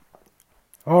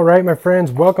All right, my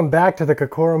friends, welcome back to the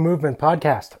Kokoro Movement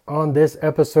podcast. On this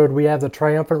episode, we have the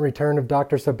triumphant return of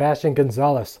Dr. Sebastian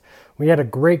Gonzalez. We had a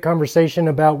great conversation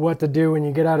about what to do when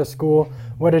you get out of school,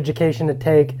 what education to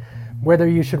take, whether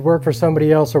you should work for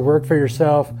somebody else or work for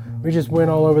yourself. We just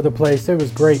went all over the place. It was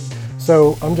great.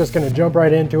 So I'm just going to jump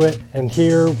right into it, and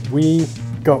here we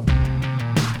go.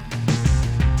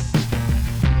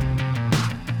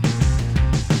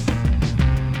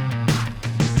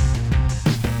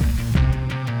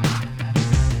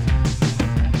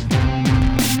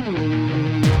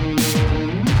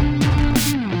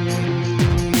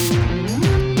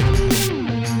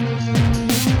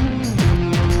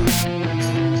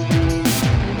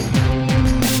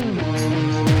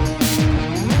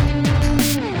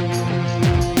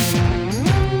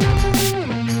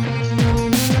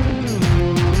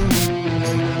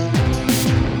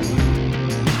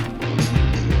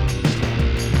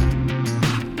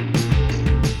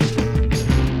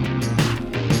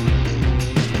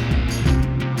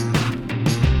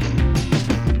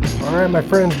 All right, my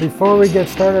friends, before we get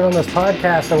started on this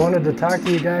podcast, I wanted to talk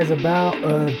to you guys about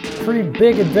a pretty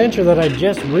big adventure that I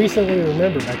just recently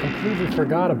remembered. I completely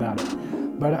forgot about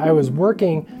it. But I was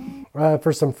working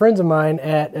for some friends of mine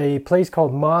at a place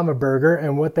called Mama Burger,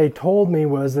 and what they told me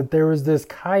was that there was this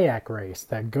kayak race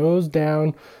that goes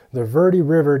down the Verde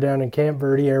River down in Camp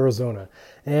Verde, Arizona.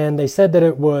 And they said that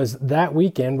it was that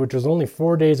weekend, which was only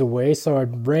 4 days away, so I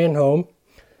ran home,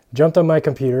 jumped on my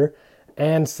computer,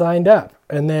 and signed up.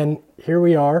 And then here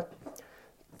we are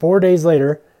 4 days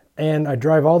later, and I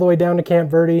drive all the way down to Camp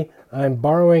Verde. I'm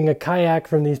borrowing a kayak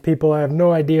from these people. I have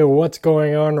no idea what's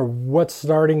going on or what's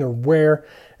starting or where.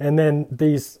 And then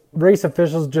these race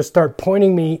officials just start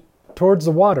pointing me towards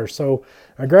the water. So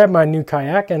I grab my new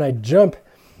kayak and I jump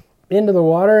into the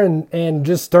water and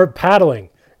just start paddling.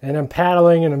 And I'm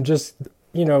paddling and I'm just,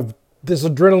 this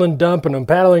adrenaline dump, and I'm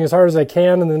paddling as hard as I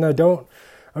can. And then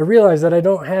I realize that I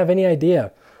don't have any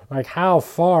idea like how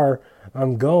far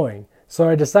I'm going. So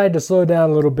I decide to slow down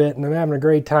a little bit, and I'm having a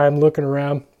great time looking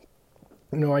around.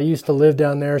 I used to live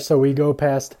down there, so we go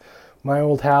past my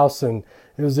old house, and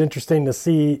it was interesting to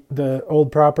see the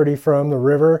old property from the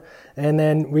river. And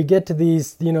then we get to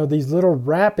these little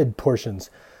rapid portions.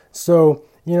 So,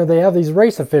 they have these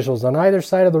race officials on either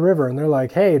side of the river, and they're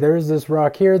like, hey, there's this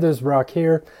rock here, this rock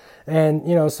here.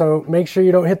 And, so make sure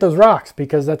you don't hit those rocks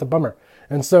because that's a bummer.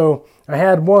 And so I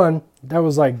had one that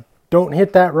was like, don't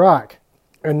hit that rock.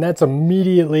 And that's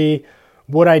immediately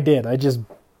what I did. I just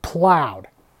plowed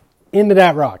into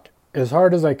that rock as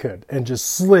hard as I could and just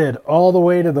slid all the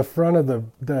way to the front of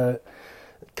the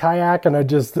kayak. And I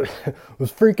just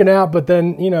was freaking out. But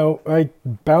then, I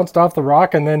bounced off the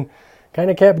rock and then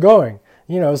kind of kept going,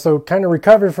 so kind of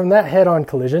recovered from that head-on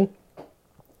collision.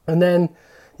 And then,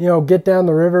 get down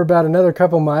the river about another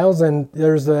couple miles, and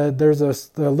there's a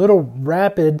little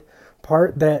rapid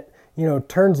part that,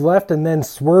 turns left and then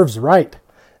swerves right.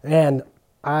 And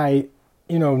I,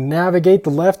 navigate the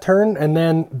left turn, and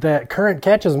then that current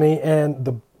catches me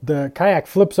and the kayak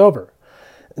flips over.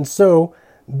 And so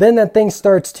then that thing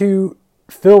starts to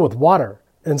fill with water.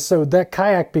 And so that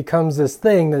kayak becomes this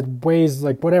thing that weighs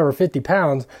like 50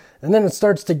 pounds. And then it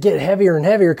starts to get heavier and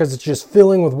heavier because it's just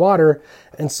filling with water.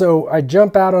 And so I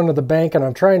jump out onto the bank and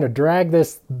I'm trying to drag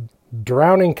this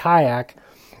drowning kayak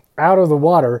out of the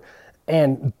water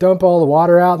and dump all the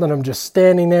water out. And then I'm just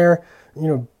standing there,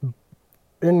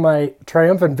 in my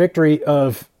triumphant victory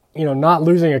of, not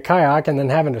losing a kayak and then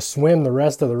having to swim the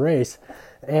rest of the race.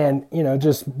 And,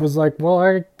 just was like, well,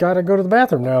 I got to go to the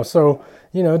bathroom now. So,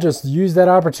 just use that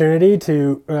opportunity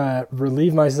to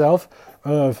relieve myself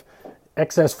of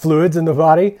excess fluids in the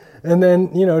body, and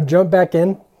then, jump back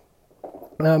in,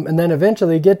 and then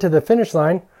eventually get to the finish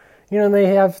line.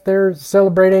 They're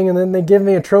celebrating, and then they give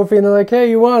me a trophy, and they're like, hey,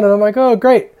 you won. And I'm like, oh,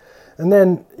 great. And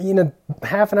then,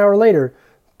 half an hour later,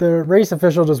 the race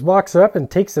official just walks up and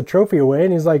takes the trophy away,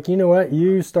 and he's like, you know what?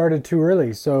 You started too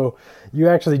early, so you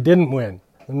actually didn't win.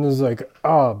 And it was like,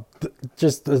 oh,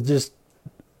 just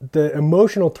the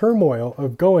emotional turmoil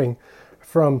of going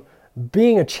from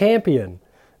being a champion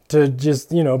to just,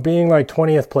 being like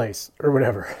 20th place or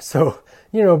whatever. So,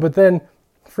 but then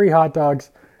free hot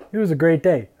dogs. It was a great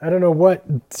day. I don't know what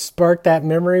sparked that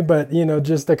memory, but,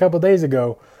 just a couple days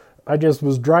ago, I just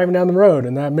was driving down the road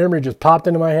and that memory just popped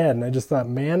into my head. And I just thought,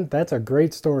 man, that's a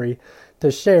great story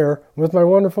to share with my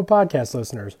wonderful podcast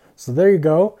listeners. So there you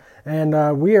go.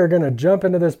 And we are going to jump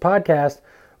into this podcast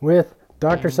with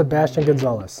Dr. Sebastian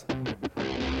Gonzalez.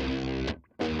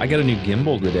 I got a new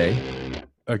gimbal today.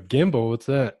 A gimbal? What's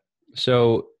that?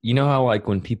 So, you know how like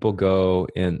when people go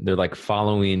and they're like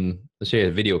following let's say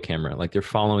a video camera, like they're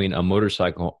following a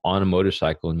motorcycle on a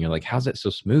motorcycle, and you're like, how's that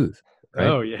so smooth, right?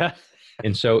 Oh yeah.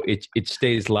 And so it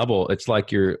stays level. It's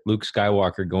like you're Luke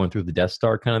Skywalker going through the Death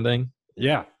Star kind of thing.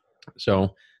 Yeah.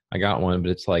 So I got one,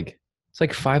 but it's like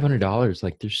 $500.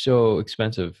 Like they're so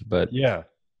expensive, but Yeah.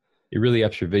 it really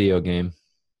ups your video game.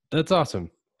 That's awesome.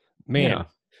 Man. Yeah.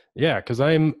 Yeah, because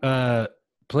I'm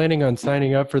planning on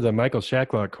signing up for the Michael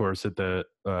Shacklock course at the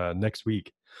next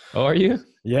week. Oh, are you?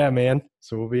 Yeah, man.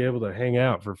 So we'll be able to hang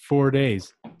out for 4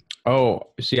 days. Oh,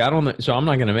 see, I don't know. So I'm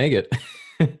not gonna make it.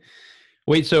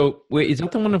 Wait, is that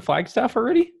the one in Flagstaff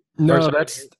already? Or No, sorry.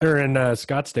 they're in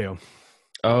Scottsdale.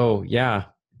 Oh, yeah.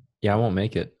 Yeah, I won't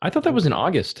make it. I thought that was in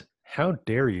August. How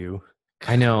dare you?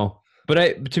 I know.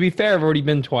 But to be fair, I've already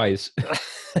been twice.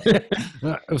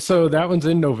 So that one's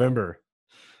in November.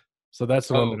 So that's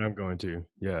the one Oh. that I'm going to.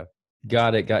 Yeah.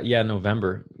 Got it. Yeah,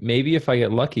 November. Maybe if I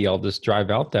get lucky, I'll just drive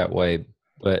out that way.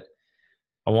 But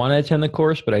I want to attend the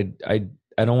course, but I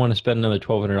don't want to spend another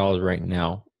 $1,200 right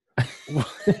now.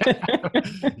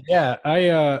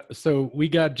 Yeah, so we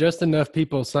got just enough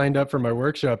people signed up for my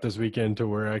workshop this weekend to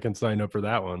where I can sign up for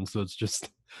that one. So it's just,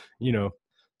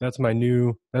 that's my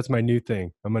new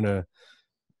thing. I'm going to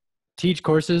teach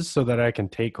courses so that I can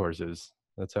take courses.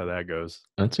 That's how that goes.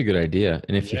 That's a good idea.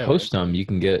 And if you Yeah, host them, you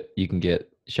can get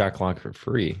Shacklock for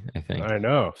free, I think. I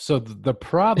know. So the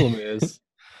problem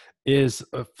is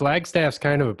Flagstaff's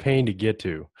kind of a pain to get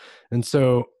to. And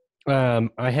so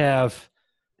I have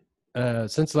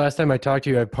since the last time I talked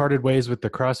to you, I've parted ways with the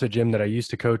CrossFit gym that I used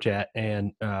to coach at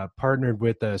and partnered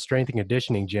with a strength and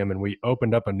conditioning gym, and we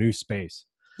opened up a new space.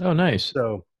 Oh, nice.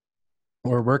 So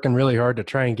we're working really hard to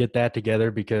try and get that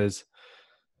together because,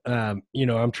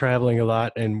 I'm traveling a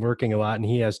lot and working a lot, and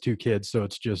he has 2 kids, so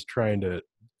it's just trying to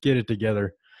get it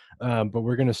together. But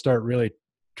we're going to start really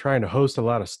trying to host a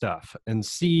lot of stuff and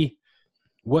see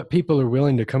what people are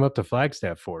willing to come up to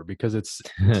Flagstaff for, because it's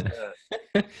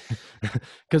a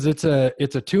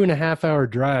 2.5 hour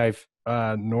drive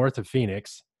north of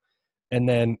Phoenix, and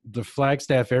then the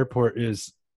Flagstaff airport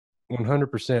is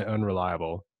 100%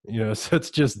 unreliable. So it's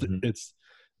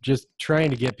just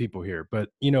trying to get people here. But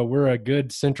we're a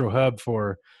good central hub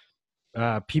for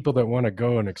people that want to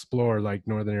go and explore, like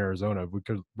Northern Arizona,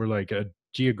 because we're like a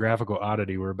geographical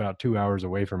oddity. We're about 2 hours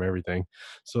away from everything.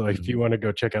 So like if you want to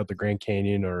go check out the Grand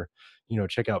Canyon or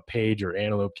check out Page or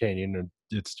Antelope Canyon,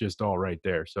 it's just all right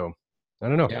there. So I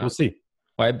don't know. Yeah. We'll see.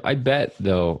 I bet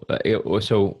though.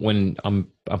 So when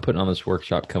I'm putting on this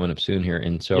workshop coming up soon here,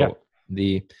 and so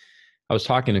I was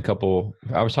talking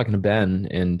to Ben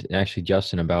and actually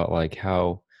Justin about like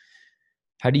how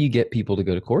do you get people to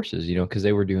go to courses? Because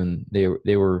they were in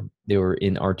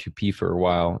R2P for a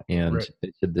while, and Right.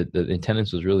 they said that the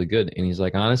attendance was really good. And he's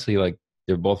like, honestly, like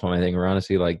they're both on my thing. Or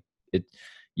honestly, like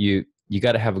you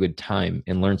got to have a good time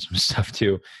and learn some stuff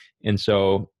too. And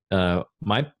so my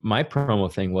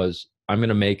promo thing was, I'm going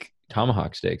to make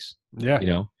tomahawk steaks,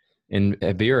 Yeah. And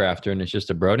a beer after, and it's just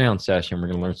a bro down session. We're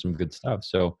going to learn some good stuff.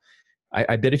 So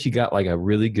I bet if you got like a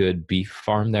really good beef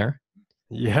farm there.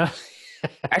 Yeah.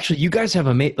 Actually, you guys have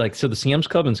so the Sam's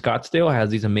Club in Scottsdale has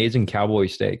these amazing cowboy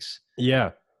steaks.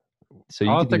 Yeah. So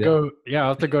I'll have to go. Yeah. I'll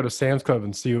have to go to Sam's Club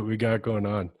and see what we got going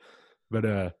on. But,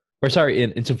 or sorry,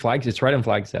 it's in Flags. It's right in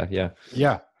Flagstaff. Yeah.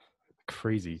 Yeah.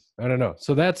 Crazy. I don't know.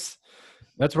 So that's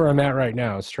where I'm at right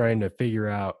now, is trying to figure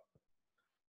out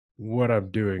what I'm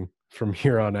doing from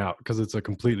here on out, because it's a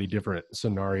completely different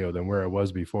scenario than where I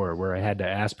was before, where I had to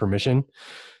ask permission,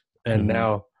 and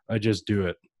now I just do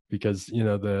it because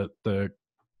the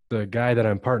guy that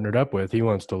I'm partnered up with, he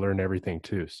wants to learn everything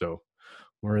too. So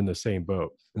we're in the same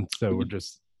boat, and so we're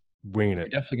just winging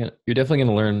it. You're definitely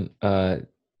gonna learn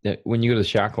that when you go to the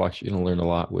Shacklocks, you're gonna learn a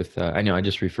lot with. I know I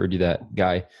just referred you that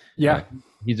guy. Yeah,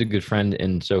 he's a good friend,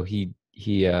 and so he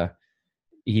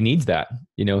needs that.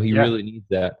 He really needs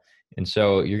that. And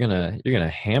so you're gonna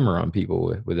hammer on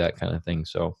people with that kind of thing.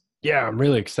 So yeah, I'm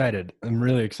really excited. I'm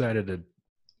really excited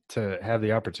to have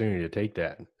the opportunity to take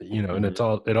that. And it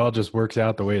all just works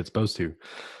out the way it's supposed to.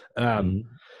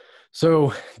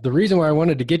 So the reason why I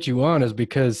wanted to get you on is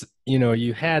because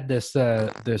you had this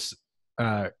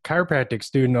chiropractic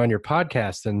student on your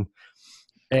podcast,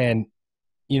 and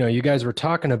you guys were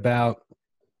talking about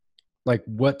like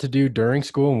what to do during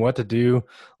school and what to do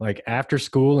like after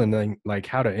school, and then like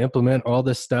how to implement all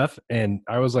this stuff. And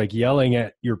I was like yelling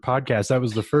at your podcast. That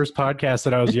was the first podcast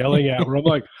that I was yelling at, where I'm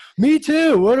like, me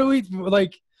too. What do we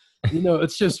like?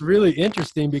 It's just really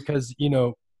interesting because,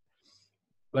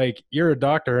 like you're a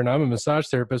doctor and I'm a massage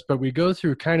therapist, but we go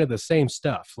through kind of the same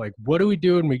stuff. Like, what do we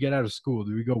do when we get out of school?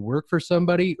 Do we go work for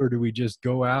somebody, or do we just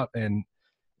go out and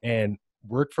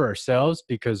work for ourselves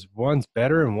because one's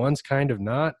better and one's kind of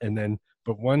not. And then,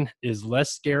 but one is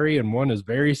less scary and one is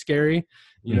very scary,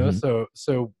 you know? Mm-hmm.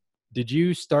 So did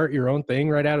you start your own thing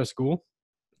right out of school?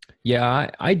 Yeah,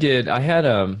 I did. I had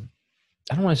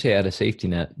I don't want to say I had a safety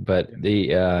net, but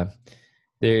Yeah.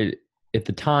 there at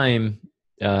the time,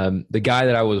 the guy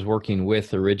that I was working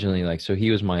with originally, like, so he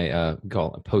was my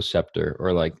call it postceptor,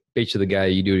 or like basically the guy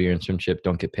you do your internship,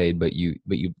 don't get paid, but you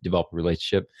develop a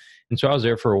relationship. And so I was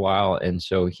there for a while, and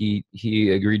so he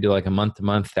agreed to like a month to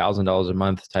month, $1,000 a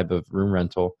month type of room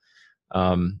rental.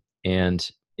 Actually,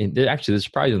 there's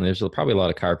surprisingly, there's probably a lot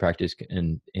of chiropractors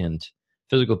and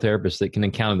physical therapists that can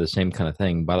encounter the same kind of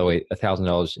thing. By the way,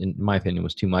 $1,000, in my opinion,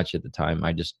 was too much at the time.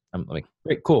 I'm like,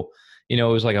 great, cool. You know,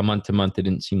 it was like a month to month. It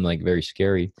didn't seem like very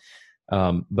scary.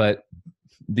 But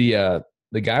the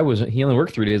guy he only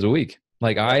worked 3 days a week.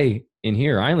 Like in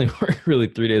here, I only work really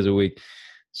 3 days a week.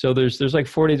 So there's like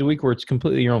 4 days a week where it's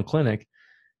completely your own clinic.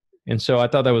 And so I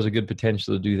thought that was a good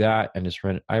potential to do that. And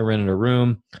I rented a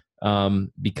room,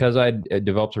 because I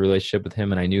developed a relationship with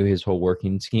him and I knew his whole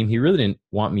working scheme. He really didn't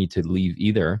want me to leave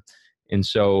either. And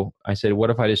so I said, what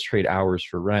if I just trade hours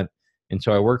for rent? And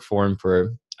so I worked for him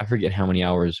for, I forget how many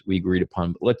hours we agreed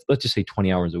upon, but let's just say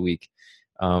 20 hours a week.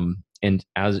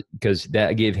 Because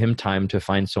that gave him time to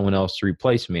find someone else to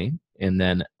replace me. And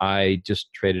then I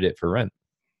just traded it for rent.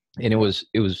 And it was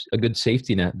a good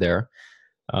safety net there.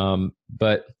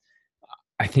 But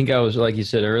I think I was, like you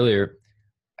said earlier,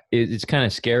 it's kind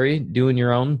of scary doing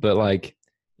your own, but like,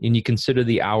 and you consider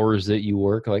the hours that you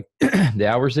work, like the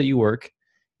hours that you work,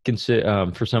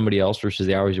 consider for somebody else versus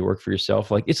the hours you work for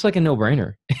yourself. Like, it's like a no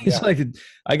brainer. It's Yeah. like,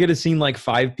 I could have seen like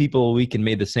 5 people a week and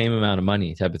made the same amount of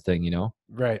money type of thing, you know?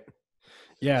 Right.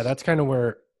 Yeah. That's kind of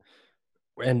where,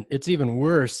 and it's even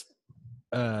worse,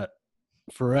 uh,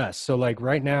 for us. So like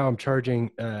right now I'm charging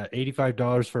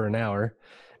 $85 for an hour,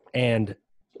 and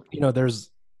there's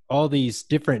all these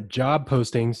different job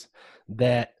postings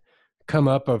that come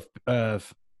up of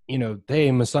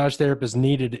hey, massage therapist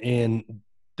needed in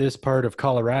this part of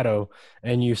Colorado,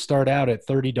 and you start out at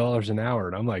 $30 an hour,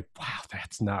 and I'm like, wow,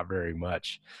 that's not very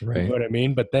much. You know Right. what I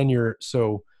mean? But then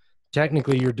so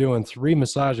technically you're doing 3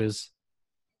 massages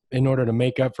in order to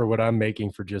make up for what I'm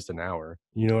making for just an hour.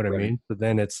 You know what I Right. mean? But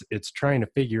then it's trying to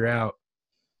figure out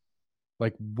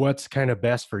like what's kind of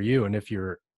best for you, and if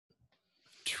you're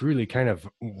truly kind of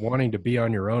wanting to be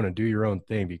on your own and do your own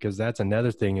thing, because that's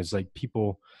another thing is like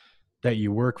people that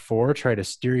you work for try to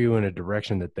steer you in a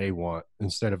direction that they want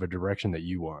instead of a direction that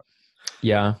you want.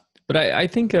 Yeah. But I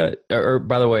think, or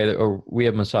by the way, or we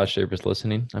have massage therapists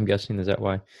listening, I'm guessing. Is that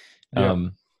why? Yeah.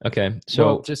 Okay. Well,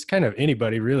 So, just kind of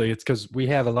anybody really. It's because we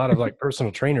have a lot of like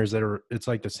personal trainers that are, it's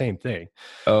like the same thing.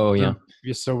 oh yeah.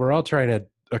 So, so we're all trying to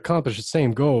accomplish the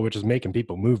same goal, which is making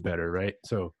people move better, right?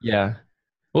 So Yeah.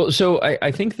 Well, so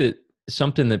I think that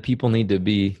something that people need to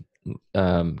be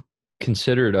um,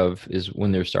 considerate of is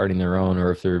when they're starting their own,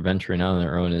 or if they're venturing out on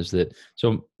their own, is that,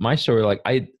 so my story, like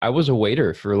I was a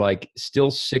waiter for like still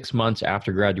 6 months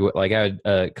after graduate. Like, I had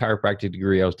a chiropractic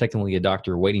degree. I was technically a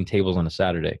doctor waiting tables on a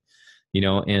Saturday,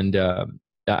 and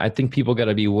I think people got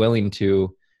to be willing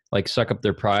to like suck up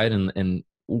their pride and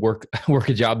work work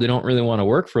a job they don't really want to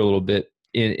work for a little bit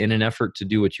in an effort to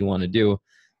do what you want to do.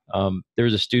 There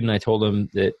was a student, I told him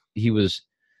that he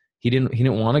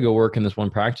didn't want to go work in this one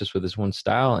practice with this one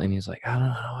style. And he's like, I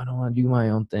don't want to do my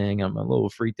own thing. I'm a little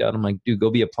freaked out. I'm like, dude, go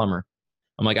be a plumber.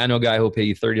 I'm like, I know a guy who'll pay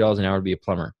you $30 an hour to be a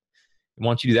plumber. I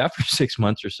want you to do that for 6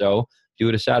 months or so, do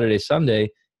it a Saturday,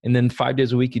 Sunday, and then 5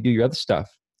 days a week, you do your other stuff.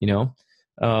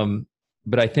 Um,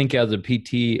 but I think as a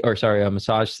a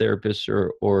massage therapist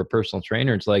or a personal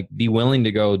trainer, it's like, be willing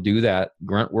to go do that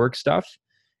grunt work stuff.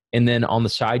 And then on the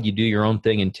side, you do your own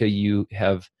thing until you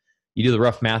do the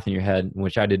rough math in your head,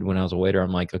 which I did when I was a waiter.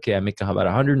 I'm like, okay, I make about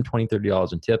 $120,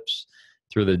 $30 in tips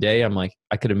through the day. I'm like,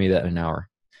 I could have made that in an hour.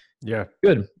 yeah,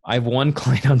 Good. I have one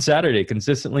client on Saturday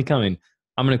consistently coming.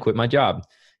 I'm going to quit my job.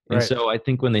 And right. so I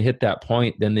think when they hit that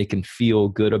point, then they can feel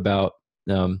good about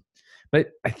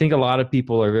but I think a lot of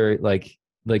people are very like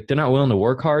they're not willing to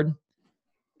work hard.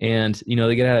 And,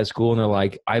 they get out of school and they're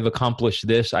like, I've accomplished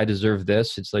this. I deserve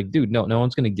this. It's like, dude, no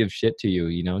one's going to give shit to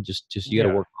you. Just you got to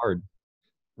Yeah, work hard.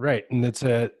 right. And it's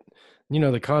the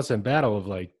constant battle of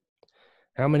like,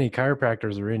 how many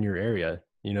chiropractors are in your area,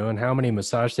 and how many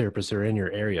massage therapists are in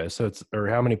your area. So or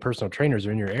how many personal trainers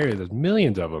are in your area. There's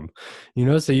millions of them,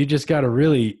 so you just got to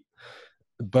really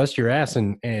bust your ass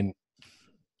and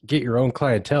get your own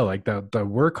clientele. Like the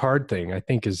work hard thing, I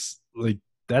think is like,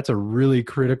 that's a really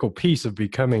critical piece of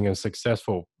becoming a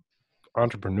successful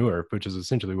entrepreneur, which is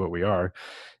essentially what we are.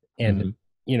 And,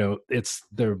 Hmm. it's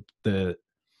the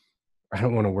I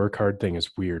don't want to work hard thing is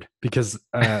weird because,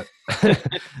 and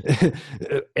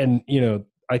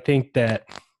I think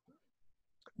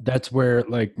that's where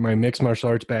like my mixed martial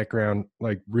arts background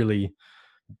like really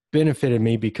benefited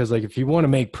me, because like if you want to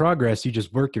make progress, you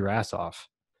just work your ass off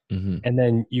Mm-hmm. and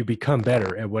then you become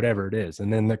better at whatever it is.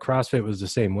 And then the CrossFit was the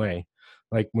same way.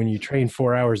 Like when you train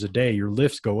 4 hours a day, your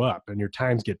lifts go up and your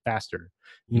times get faster.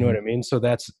 You know Mm-hmm. what I mean? So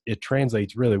it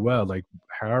translates really well. Like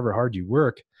however hard you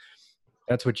work,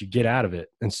 that's what you get out of it.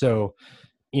 And so,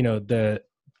 the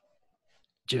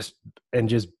just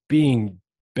being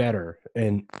better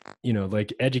and,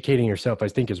 like educating yourself, I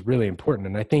think is really important.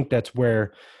 And I think that's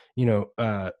where,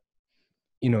 at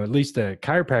least the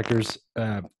chiropractors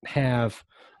have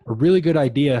a really good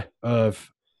idea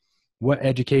of what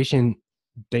education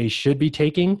they should be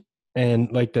taking.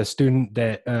 And like the student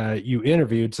that you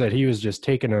interviewed said he was just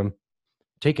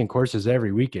taking courses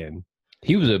every weekend.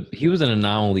 He was an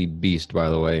anomaly beast, by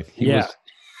the way. He Yeah.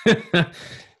 was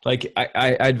like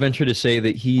I'd venture to say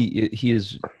that he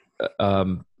is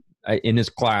in his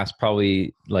class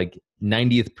probably like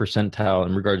 90th percentile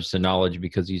in regards to knowledge,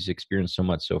 because he's experienced so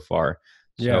much so far.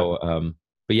 So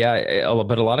but yeah,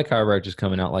 but a lot of chiropractors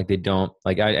coming out like they don't,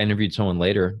 like I interviewed someone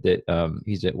later that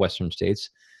he's at Western States.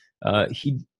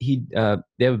 They have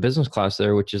a business class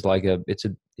there, which is like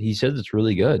he says it's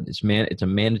really good. It's a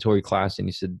mandatory class, and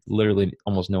he said literally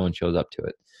almost no one shows up to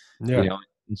it. Yeah.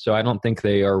 And so I don't think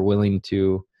they are willing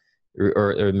to,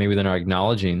 or maybe they're not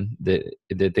acknowledging that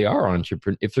they are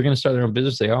entrepreneurs. If they're going to start their own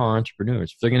business, they are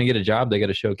entrepreneurs. If they're going to get a job, they got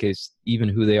to showcase even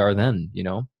who they are then,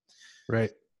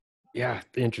 Right. Yeah.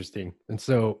 Interesting. And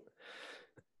so,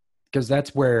 because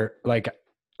that's where like,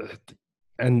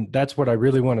 and that's what I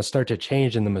really want to start to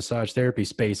change in the massage therapy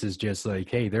space, is just like,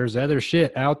 hey, there's other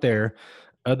shit out there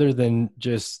other than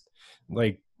just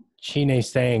like Chine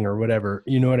Sang or whatever.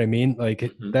 You know what I mean? Like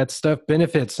Mm-hmm. that stuff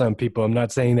benefits some people. I'm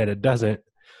not saying that it doesn't.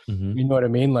 Mm-hmm. You know what I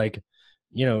mean? Like,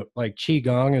 like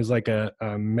Qigong is like a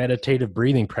meditative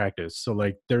breathing practice. So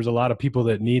like there's a lot of people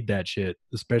that need that shit,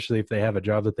 especially if they have a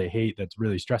job that they hate that's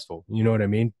really stressful. You know what I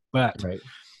mean? But Right.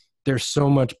 there's so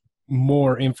much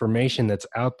more information that's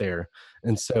out there.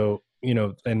 And so,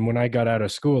 and when I got out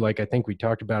of school, like I think we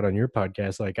talked about on your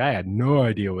podcast, like I had no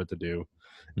idea what to do.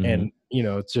 Mm-hmm. And,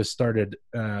 it's just started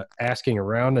asking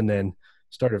around, and then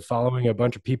started following a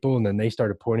bunch of people, and then they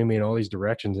started pointing me in all these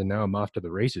directions, and now I'm off to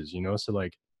the races, So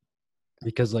like,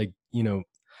 because like,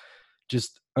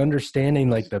 just understanding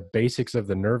like the basics of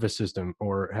the nervous system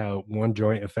or how one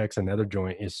joint affects another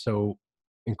joint is so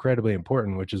incredibly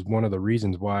important, which is one of the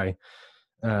reasons why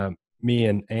me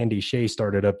and Andy Shea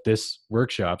started up this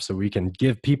workshop, so we can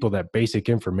give people that basic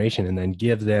information and then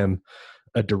give them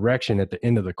a direction at the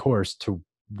end of the course to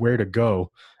where to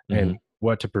go and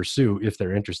what to pursue if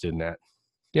they're interested in that.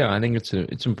 Yeah, I think it's an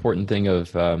important thing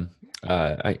of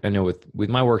I know with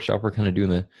my workshop we're kind of doing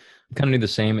the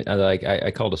same. Like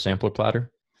I call it a sampler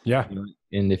platter. Yeah.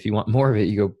 And if you want more of it,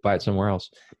 you go buy it somewhere else.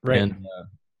 Right. And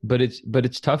but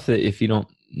it's tough that if you don't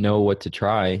know what to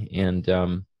try. And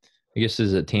I guess this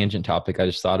is a tangent topic. I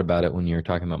just thought about it when you were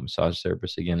talking about massage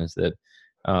therapists again. Is that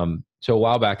so a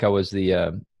while back I was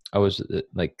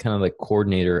like kind of like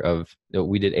coordinator of,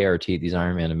 we did ART, these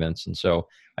Ironman events. And so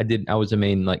I was the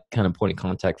main like kind of point of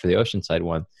contact for the Oceanside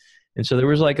one. And so there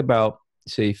was like about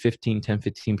say 15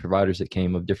 providers that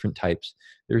came of different types.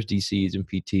 There's DCs and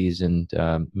PTs and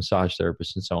massage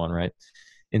therapists and so on. Right.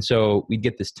 And so we'd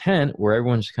get this tent where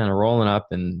everyone's kind of rolling up,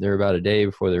 and they're about a day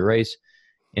before their race.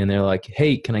 And they're like,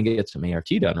 hey, can I get some ART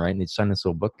done? Right. And they'd sign this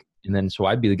little book. And then, so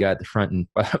I'd be the guy at the front. And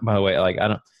by the way, like,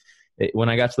 when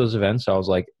I got to those events, I was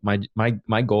like,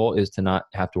 my goal is to not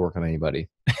have to work on anybody.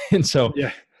 And so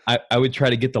yeah, I would try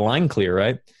to get the line clear.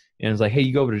 Right. And it's like, hey,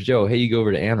 you go over to Joe. Hey, you go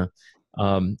over to Anna.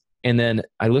 And then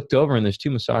I looked over, and there's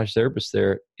 2 massage therapists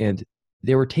there, and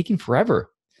they were taking forever.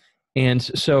 And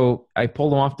so I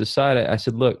pulled them off the side. I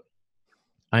said, look,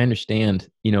 I understand,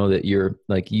 that you're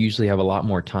like, you usually have a lot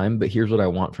more time, but here's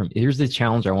the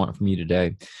challenge I want from you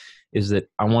today, is that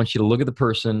I want you to look at the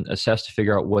person, assess to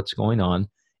figure out what's going on,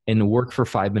 and work for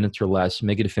 5 minutes or less,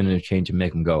 make a definitive change and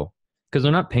make them go. Because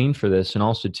they're not paying for this. And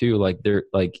also too, like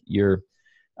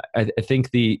I think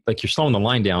you're slowing the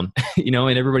line down,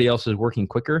 and everybody else is working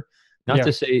quicker. Not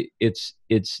to say it's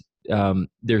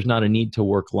there's not a need to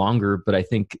work longer, but I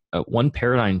think one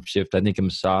paradigm shift, I think in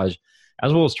massage,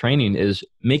 as well as training, is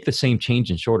make the same change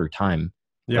in shorter time.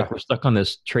 Yeah. Like we're stuck on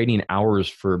this trading hours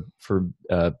for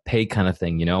pay kind of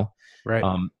thing, Right.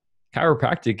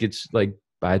 Chiropractic, it's like,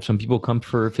 I have some people come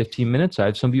for 15 minutes. I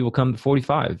have some people come to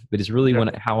 45, but it's really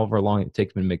however long it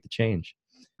takes them to make the change.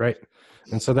 Right.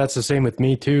 And so that's the same with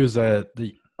me too, is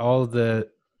all the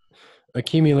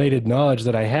accumulated knowledge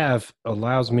that I have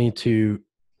allows me to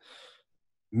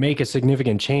make a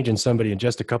significant change in somebody in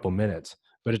just a couple minutes,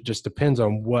 but it just depends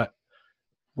on what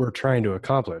we're trying to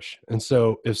accomplish. And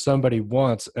so if somebody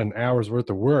wants an hour's worth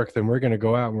of work, then we're going to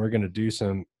go out and we're going to do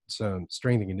some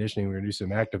strength and conditioning. We're going to do some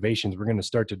activations. We're going to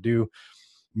start to do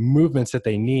movements that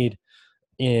they need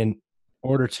in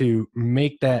order to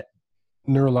make that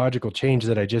neurological change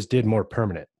that I just did more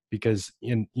permanent. Because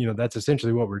that's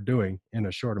essentially what we're doing in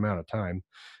a short amount of time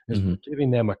is we're giving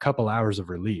them a couple hours of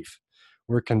relief.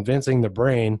 We're convincing the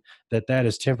brain that that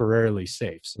is temporarily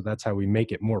safe. So that's how we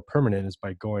make it more permanent, is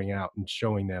by going out and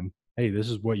showing them, hey, this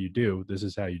is what you do. This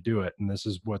is how you do it. And this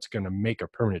is what's going to make a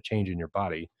permanent change in your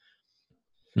body.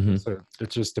 So it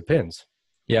just depends.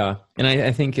 Yeah. And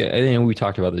I think we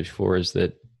talked about this before, is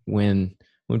that when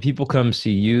people come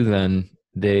see you, then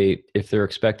if they're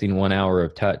expecting 1 hour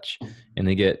of touch and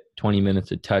they get 20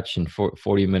 minutes of touch and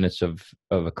 40 minutes of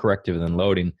a corrective and then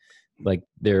loading, like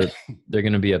they're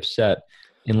going to be upset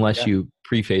unless you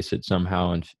preface it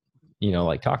somehow and,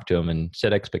 like talk to them and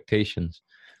set expectations.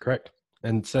 Correct.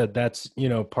 And said that's,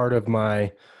 part of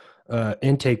my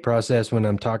intake process when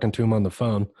I'm talking to them on the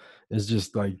phone is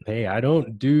just like, hey, I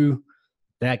don't do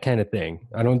that kind of thing.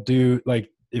 I don't do, like,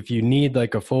 if you need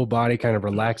like a full body kind of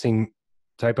relaxing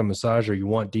type of massage, or you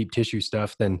want deep tissue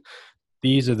stuff, then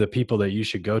these are the people that you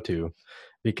should go to,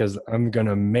 because I'm going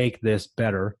to make this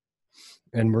better.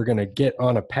 And we're going to get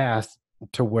on a path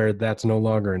to where that's no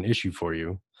longer an issue for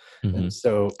you. And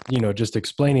so, just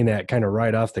explaining that kind of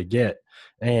right off the get.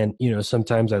 And,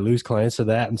 sometimes I lose clients to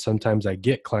that, and sometimes I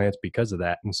get clients because of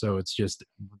that. And so it's just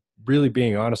really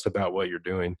being honest about what you're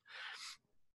doing.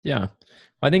 Yeah.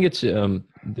 I think it's,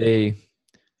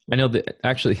 I know that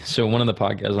actually, so one of the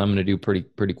podcasts I'm going to do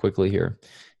pretty quickly here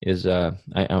is, I'm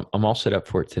all set up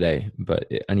for it today, but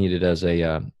I need it as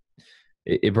a,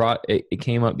 it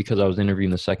came up because I was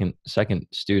interviewing the second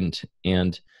student,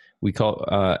 and we call,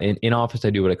 in office, I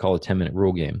do what I call a 10-minute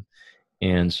rule game.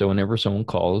 And so whenever someone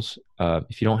calls,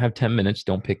 if you don't have 10 minutes,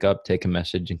 don't pick up, take a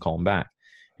message and call them back.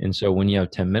 And so when you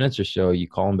have 10 minutes or so, you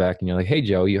call them back and you're like, hey,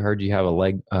 Joe, you heard you have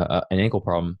an ankle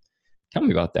problem. Tell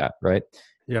me about that. Right.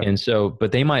 Yeah. And so,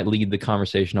 but they might lead the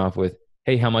conversation off with,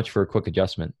 hey, how much for a quick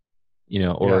adjustment?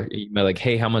 Or you might like,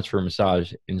 hey, how much for a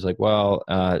massage? And it's like, well,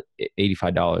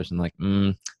 $85. And like,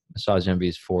 massage envy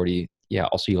is 40. Yeah,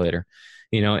 I'll see you later.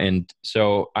 And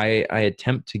so I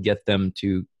attempt to get them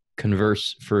to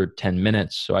converse for 10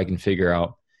 minutes so I can figure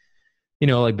out,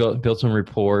 like build some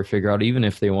rapport, figure out even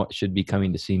if they should be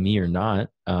coming to see me or not.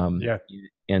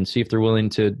 And see if they're willing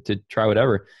to try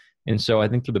whatever. And so I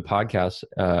think through the podcast,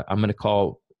 I'm going to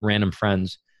call random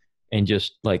friends and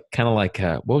just like, kind of like,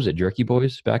 what was it? Jerky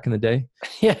Boys back in the day?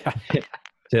 Yeah.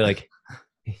 Say like,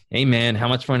 hey man, how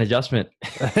much for an adjustment?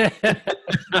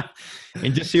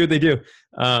 And just see what they do.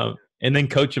 And then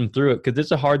coach them through it. Cause it's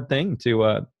a hard thing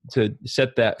to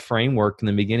set that framework in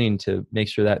the beginning to make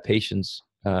sure that patient's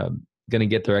going to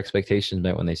get their expectations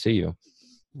met when they see you.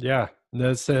 Yeah.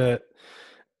 That's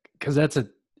cause that's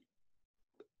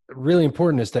really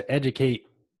important, is to educate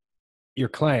your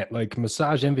client. Like,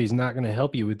 massage envy is not going to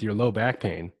help you with your low back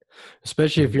pain,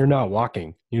 especially if you're not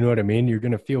walking. You know what I mean? You're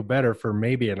going to feel better for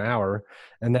maybe an hour.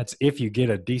 And that's if you get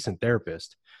a decent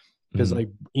therapist. Because like,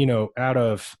 out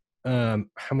of, how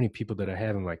many people did I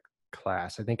have in my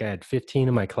class? I think I had 15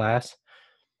 in my class,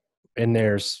 and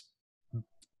there's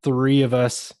 3 of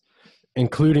us,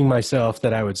 including myself,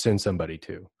 that I would send somebody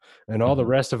to, and all the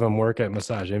rest of them work at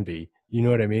Massage Envy. You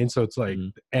know what I mean? So it's like,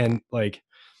 and like,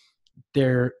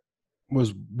 there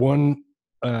was one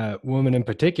woman in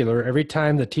particular, every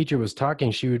time the teacher was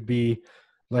talking, she would be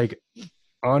like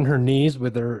on her knees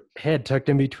with her head tucked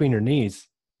in between her knees.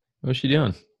 What's she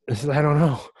doing? I don't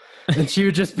know. And she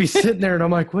would just be sitting there, and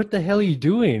I'm like, what the hell are you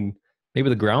doing? Maybe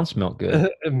the ground smelled good.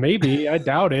 Maybe. I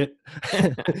doubt it.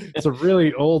 It's a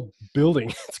really old building.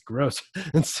 It's gross.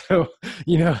 And so,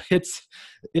 it's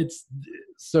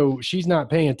so she's not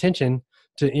paying attention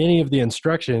to any of the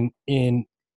instruction in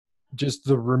just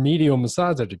the remedial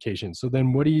massage education. So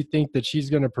then what do you think that she's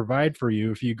going to provide for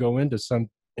you if you go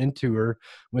into her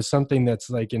with something that's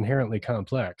like inherently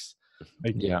complex?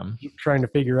 Like, trying to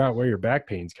figure out where your back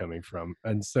pain's coming from.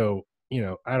 And so,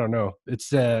 I don't know.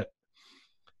 It's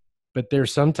but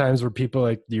there's sometimes where people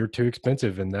like, you're too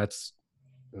expensive, and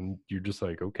you're just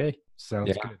like, okay,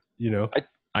 sounds good.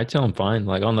 I tell them fine.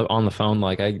 Like on the phone,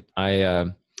 like I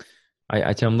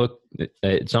tell them, look,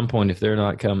 at some point, if they're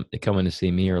not coming to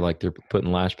see me, or like they're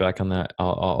putting lash back on that,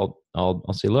 I'll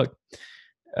say, look,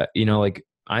 like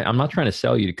I'm not trying to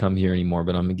sell you to come here anymore,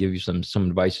 but I'm gonna give you some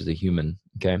advice as a human.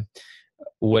 Okay.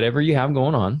 Whatever you have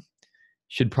going on,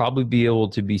 should probably be able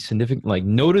to be significant, like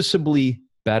noticeably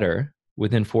better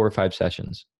within 4 or 5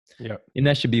 sessions. Yeah. And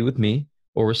that should be with me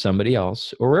or with somebody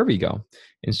else or wherever you go.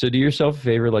 And so do yourself a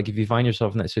favor. Like if you find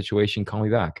yourself in that situation, call me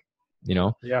back, you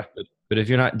know? Yeah. But if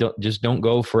you're not, don't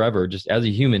go forever. Just as a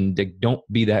human, don't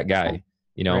be that guy,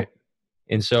 you know? Right.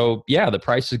 And so, yeah, the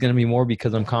price is going to be more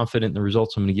because I'm confident in the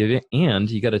results I'm going to give you. And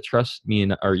you got to trust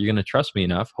me, or you're going to trust me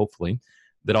enough, hopefully,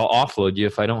 that I'll offload you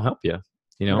if I don't help you,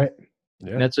 you know? Right.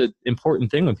 Yeah. And that's an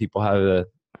important thing when people have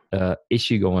a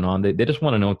issue going on. They just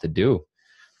want to know what to do.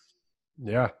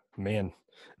 Yeah, man.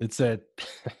 But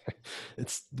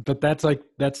that's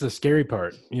the scary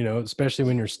part, you know, especially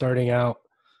when you're starting out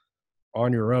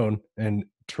on your own and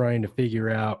trying to figure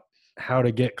out how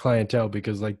to get clientele,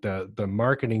 because like the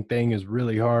marketing thing is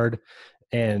really hard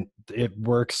and it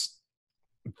works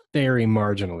very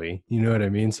marginally, you know what I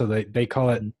mean? So they call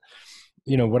it,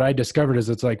 you know, what I discovered is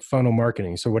it's like funnel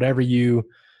marketing. So whatever you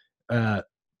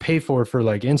pay for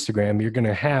like Instagram, you're going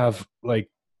to have like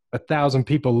 1,000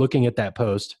 people looking at that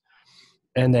post,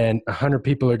 and then 100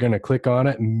 people are going to click on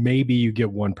it. Maybe you get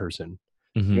one person,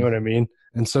 you know what I mean?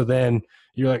 And so then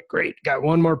you're like, great, got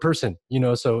one more person, you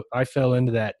know? So I fell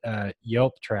into that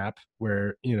Yelp trap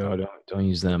where, you know, don't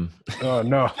use them. Oh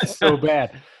no, so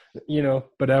bad, you know,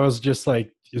 but I was just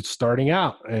like, it's starting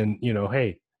out and, you know,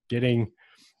 hey, getting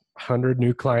 100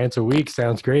 new clients a week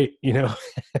sounds great, you know,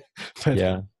 but,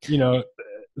 yeah, you know,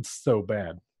 it's so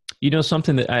bad. You know,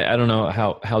 something that I don't know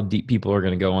how deep people are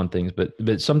going to go on things, but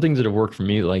some things that have worked for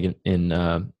me, like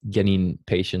in getting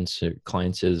patients or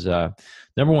clients, is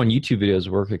number one, YouTube videos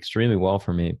work extremely well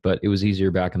for me, but it was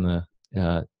easier back in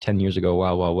the 10 years ago,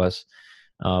 Wild West.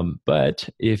 But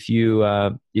if you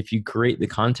create the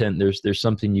content, there's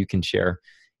something you can share.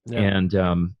 Yeah.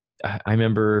 And I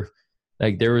remember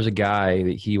like there was a guy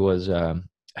that he was I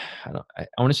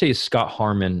want to say Scott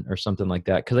Harmon or something like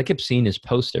that, because I kept seeing his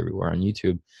post everywhere on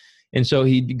YouTube. And so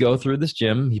he'd go through this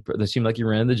gym. It seemed like he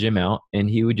ran the gym out, and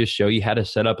he would just show you how to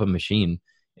set up a machine,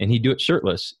 and he'd do it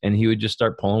shirtless, and he would just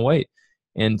start pulling weight.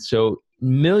 And so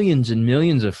millions and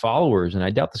millions of followers, and I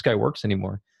doubt this guy works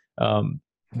anymore.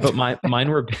 But mine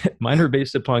were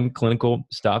based upon clinical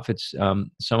stuff. It's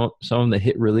some of them that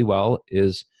hit really well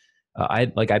is I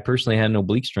personally had an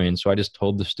oblique strain, so I just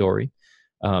told the story.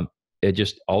 It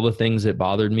just all the things that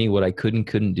bothered me, what I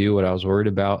couldn't do, what I was worried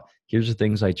about. Here's the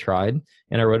things I tried,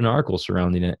 and I wrote an article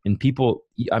surrounding it. And people,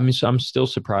 I'm still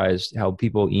surprised how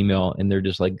people email, and they're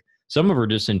just like, some of them are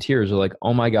just in tears. They're like,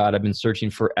 "Oh my God, I've been searching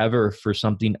forever for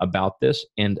something about this,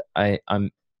 and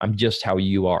I'm just how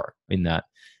you are in that.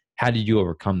 How did you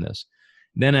overcome this?"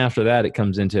 Then after that, it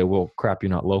comes into, well, crap, you're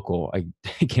not local. I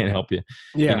can't help you.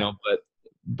 Yeah. You know,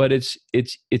 but it's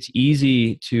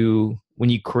easy to, when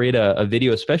you create a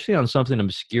video, especially on something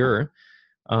obscure,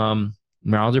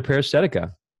 myalgia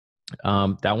paresthetica.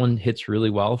 That one hits really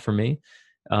well for me.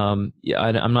 Yeah,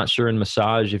 I'm not sure in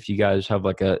massage if you guys have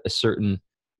like a certain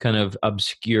kind of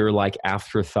obscure, like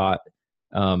afterthought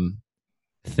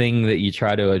thing that you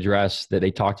try to address that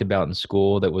they talked about in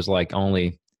school that was like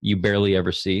only you barely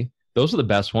ever see. Those are the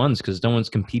best ones because no one's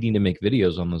competing to make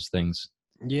videos on those things.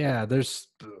 Yeah,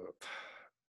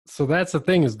 so that's the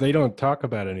thing, is they don't talk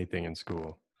about anything in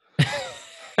school.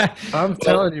 I'm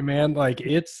telling you, man, like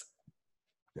it's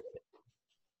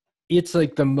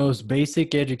like the most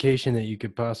basic education that you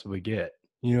could possibly get.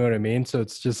 You know what I mean? So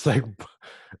it's just like,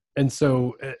 and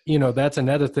so, you know, that's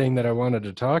another thing that I wanted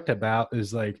to talk about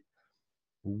is like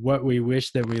what we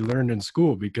wish that we learned in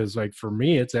school, because like for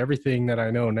me, it's everything that I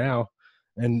know now,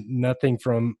 and nothing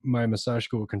from my massage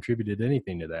school contributed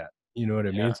anything to that. You know what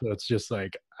I mean? So it's just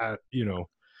like, you know,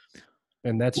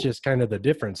 and that's just kind of the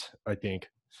difference, I think.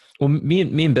 Well, me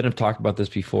and Ben have talked about this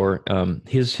before.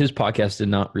 His podcast did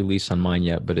not release on mine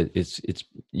yet, but it's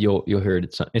you'll hear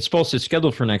it. It's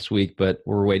scheduled for next week, but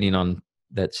we're waiting on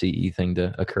that CE thing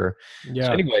to occur. Yeah.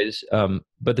 So anyways,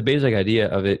 but the basic idea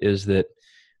of it is that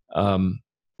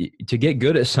to get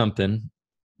good at something,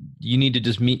 you need to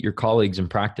just meet your colleagues in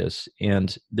practice,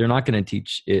 and they're not going to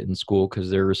teach it in school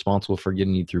because they're responsible for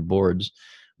getting you through boards.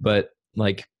 But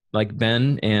like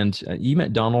Ben and you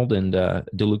met Donald and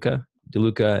DeLuca,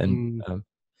 and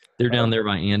they're down there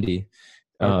by Andy.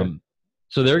 Okay.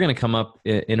 So they're going to come up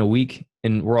in a week,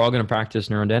 and we're all going to practice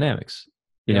neurodynamics,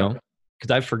 you know,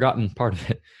 because I've forgotten part of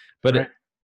it. But right.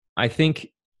 I think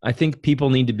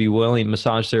people need to be willing,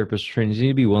 massage therapists, trainers need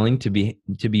to be willing to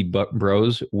be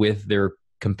bros with their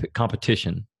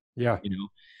competition. Yeah. You know,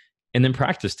 and then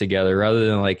practice together rather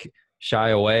than like shy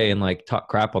away and like talk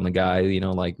crap on the guy, you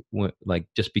know, like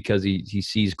just because he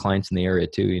sees clients in the area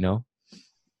too, you know?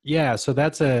 Yeah. So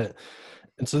that's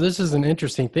And so this is an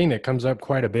interesting thing that comes up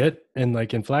quite a bit. And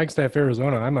like in Flagstaff,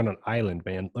 Arizona, I'm on an island,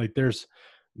 man. Like there's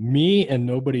me and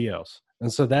nobody else.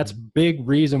 And so that's big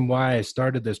reason why I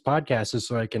started this podcast, is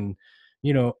so I can,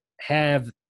 have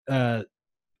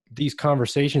these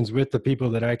conversations with the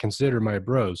people that I consider my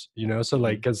bros, so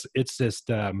like, cause it's just,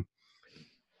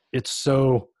 it's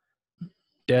so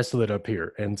desolate up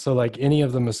here. And so like any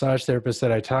of the massage therapists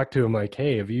that I talk to, I'm like,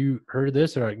 hey, have you heard of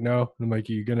this? They're like, no. I'm like,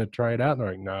 you gonna try it out? And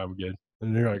they're like, no, I'm good.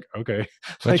 And they're like, okay.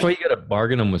 That's Like, why you got to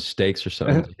bargain them with steaks or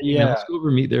something. Hey man, yeah, let's go over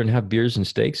meet there and have beers and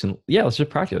steaks, and yeah, let's just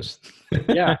practice.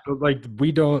 yeah. But like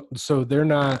we don't, so they're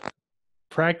not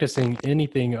practicing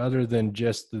anything other than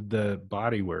just the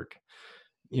body work,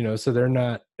 so they're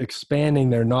not expanding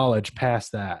their knowledge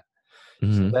past that. So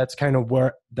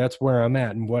Mm-hmm. that's where I'm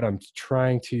at, and what I'm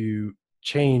trying to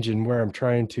change, and where I'm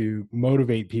trying to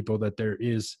motivate people that there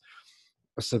is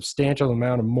a substantial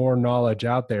amount of more knowledge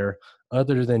out there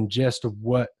other than just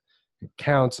what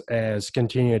counts as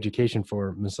continuing education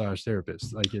for massage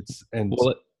therapists. Like it's, and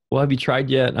Well, have you tried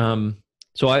yet?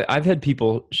 So I've had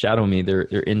people shadow me. They're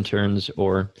interns,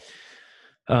 or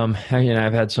and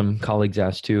I've had some colleagues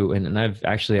ask too, and I've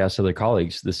actually asked other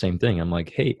colleagues the same thing. I'm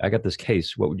like, hey, I got this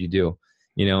case. What would you do?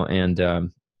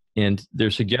 And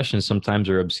their suggestions sometimes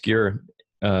are obscure,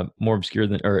 more obscure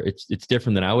than, or it's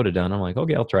different than I would have done. I'm like,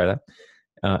 okay, I'll try that,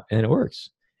 and it works.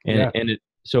 yeah,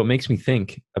 So it makes me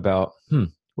think about,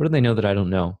 what do they know that I don't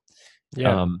know?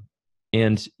 yeah, Um,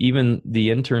 and even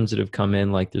the interns that have come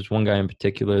in, like there's one guy in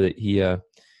particular that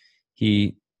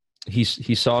he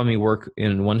he saw me work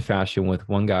in one fashion with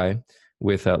one guy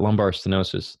with lumbar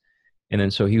stenosis, and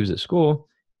then so he was at school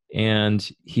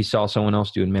and he saw someone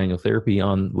else doing manual therapy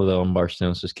on the lumbar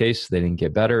stenosis case. They didn't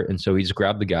get better, and so he just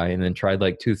grabbed the guy and then tried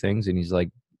like two things, and he's like,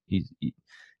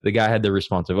 the guy had the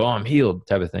response of, "Oh, I'm healed,"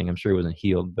 type of thing. I'm sure he wasn't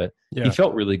healed, but he yeah,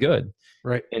 felt really good.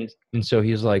 right, And so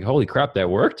he's like, holy crap, that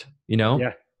worked,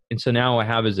 yeah, And so now I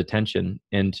have his attention.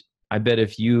 And I bet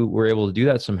if you were able to do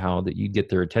that somehow, that you'd get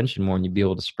their attention more and you'd be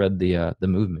able to spread the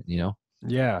movement.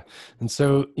 yeah. And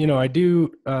so I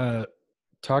do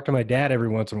talk to my dad every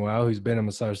once in a while, who's been a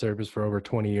massage therapist for over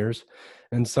 20 years,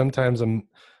 and sometimes I'm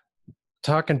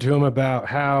talking to him about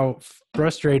how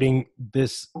frustrating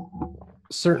this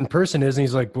certain person is, and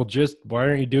he's like, well, just why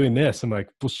aren't you doing this? I'm like,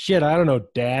 well, shit, I don't know,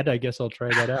 Dad, I guess I'll try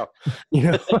that out.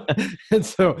 And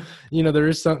so there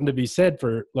is something to be said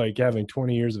for like having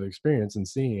 20 years of experience and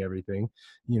seeing everything,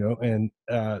 and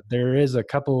there is a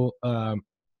couple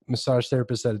massage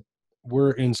therapists that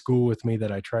were in school with me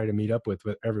that I try to meet up with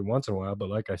every once in a while, but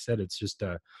like I said, it's just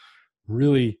a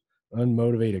really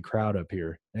unmotivated crowd up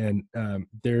here. And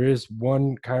there is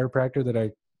one chiropractor that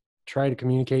I try to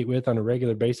communicate with on a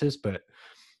regular basis, but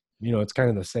it's kind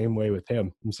of the same way with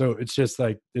him. And so it's just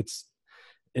like, it's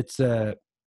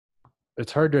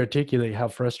hard to articulate how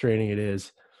frustrating it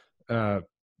is,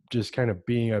 just kind of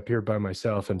being up here by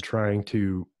myself and trying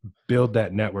to build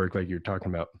that network like you're talking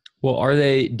about. Well,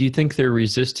 do you think they're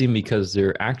resisting because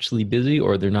they're actually busy,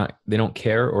 or they don't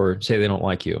care, or say they don't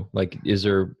like you? Like, is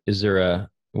there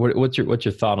what's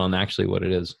your thought on actually what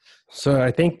it is? So I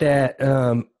think that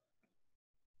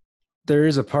there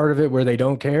is a part of it where they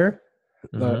don't care.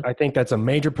 Mm-hmm. I think that's a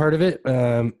major part of it.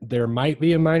 There might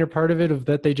be a minor part of it of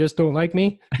that they just don't like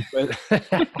me, but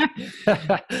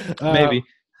Maybe.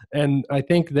 And I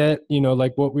think that,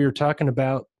 like what we were talking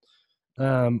about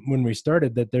when we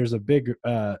started, that there's a big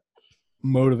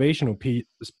motivational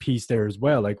piece there as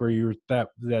well. Like where you were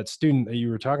that student that you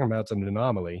were talking about is an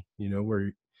anomaly,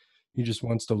 where he just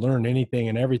wants to learn anything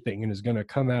and everything and is going to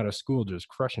come out of school just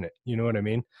crushing it. You know what I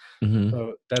mean? Mm-hmm.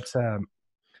 So that's, I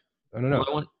don't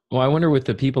know. Well, I wonder with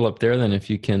the people up there, then if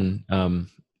you can,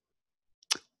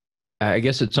 I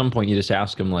guess at some point you just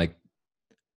ask them like,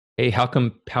 hey, how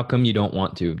come you don't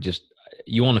want to? Just,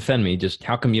 you won't offend me. Just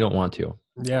how come you don't want to?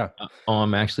 Yeah. Oh,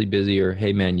 I'm actually busy, or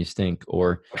hey man, you stink,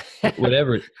 or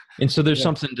whatever. And so there's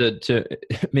something to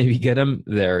maybe get them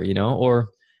there, or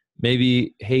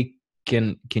maybe, hey,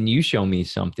 can you show me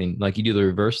something? Like you do the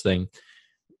reverse thing.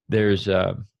 There's,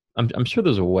 I'm sure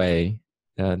there's a way.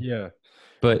 Yeah.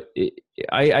 But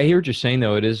I hear what you're saying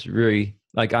though. It is really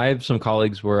like, I have some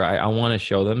colleagues where I want to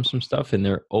show them some stuff, and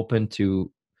they're open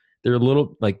to, they're a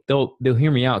little like, they'll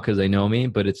hear me out because they know me,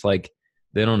 but it's like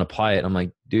they don't apply it. I'm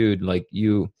like, dude, like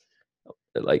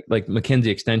like McKenzie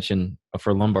extension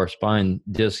for lumbar spine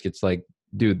disc. It's like,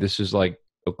 dude, this is like,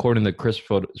 according to the CRISP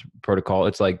protocol,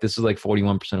 it's like, this is like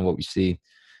 41% of what we see,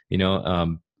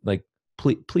 like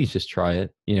please just try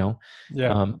it,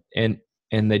 Yeah.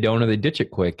 And they don't, or they ditch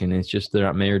it quick, and it's just, they're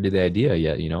not married to the idea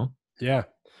yet, Yeah.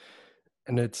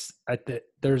 And I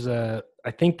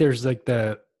think there's like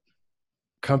the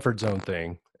comfort zone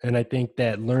thing. And I think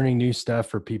that learning new stuff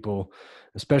for people,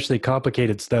 especially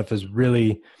complicated stuff, is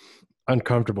really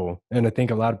uncomfortable. And I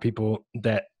think a lot of people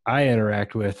that I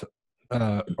interact with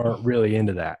aren't really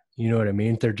into that. You know what I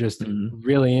mean? They're just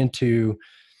really into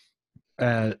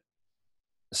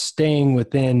staying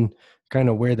within kind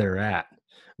of where they're at,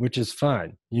 which is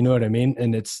fine. You know what I mean?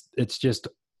 And it's just,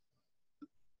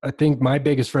 I think my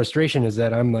biggest frustration is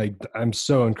that I'm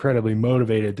so incredibly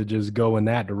motivated to just go in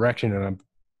that direction, and I'm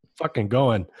fucking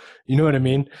going. You know what I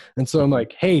mean? And so I'm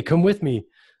like, hey, come with me.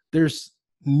 There's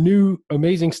new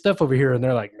amazing stuff over here. And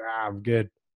they're like, nah, I'm good.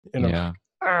 And I'm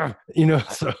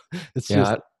like, so it's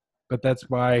just, but that's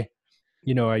why,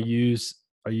 I use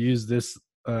this,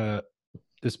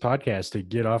 this podcast to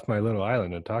get off my little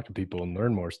island and talk to people and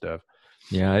learn more stuff.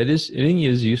 Yeah, it is. I think it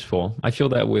is useful. I feel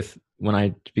that with when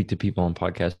I speak to people on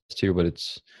podcasts too, but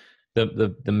it's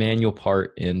the manual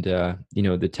part and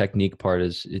the technique part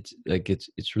is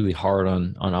it's really hard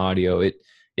on audio.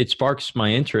 It sparks my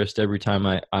interest every time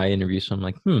I interview. So I'm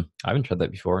like, I haven't tried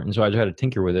that before, and so I try to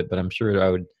tinker with it. But I'm sure I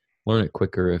would learn it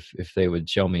quicker if they would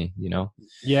show me.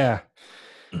 Yeah.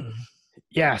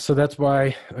 Yeah, so that's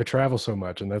why I travel so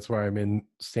much, and that's why I'm in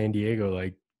San Diego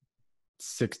like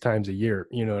 6 times a year.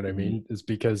 You know what I mean? Is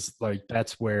because like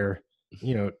that's where,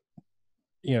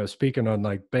 speaking on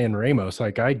like Ben Ramos,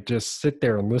 like I just sit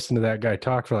there and listen to that guy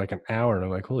talk for like an hour, and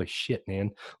I'm like, holy shit,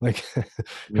 man! Like,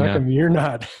 how come you're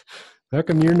not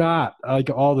like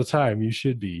all the time? You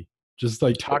should be just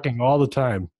like talking all the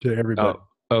time to everybody.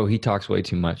 Oh, he talks way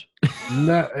too much.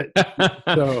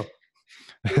 So.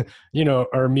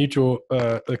 Our mutual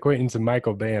acquaintance of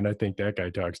Michael Band, I think that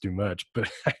guy talks too much. But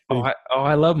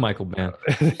I love Michael Band.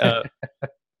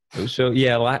 So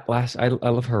yeah, last I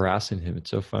love harassing him. It's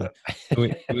so fun.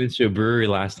 We went to a brewery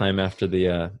last time after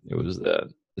it was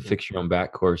the Fix Your Own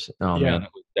Back course. Oh yeah. Man,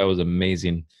 that was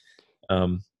amazing.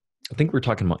 I think we were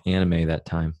talking about anime that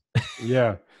time.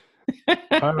 Yeah.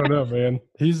 I don't know, man.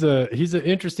 He's an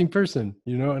interesting person,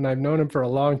 and I've known him for a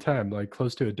long time, like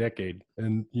close to a decade,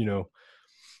 and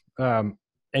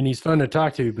and he's fun to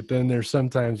talk to, but then there's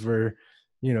sometimes where,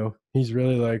 he's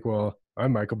really like, well,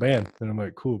 I'm Michael Band. And I'm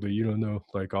like, cool, but you don't know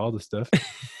like all the stuff.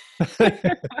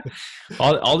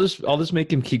 I'll just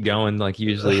make him keep going. Like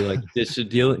usually like this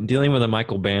dealing with a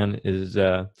Michael Band is,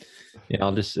 I'll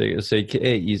just say,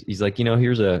 hey, he's like,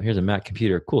 here's a Mac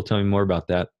computer. Cool. Tell me more about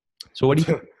that. So why do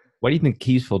you think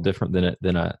keys feel different than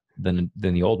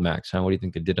the old Macs? Huh? What do you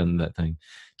think they did on that thing?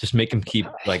 Just make him keep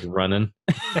like running.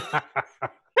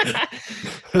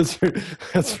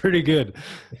 That's pretty good.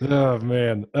 Oh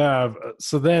man.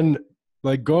 So then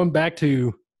like going back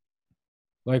to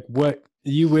like what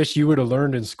you wish you would have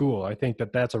learned in school, I think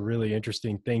that's a really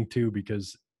interesting thing too,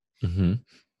 because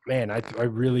man, I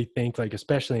really think like,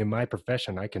 especially in my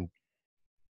profession, I can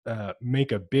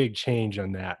make a big change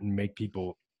on that and make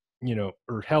people,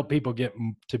 or help people get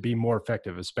to be more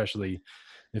effective, especially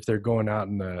if they're going out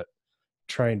and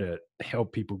trying to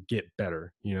help people get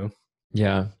better,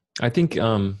 Yeah, I think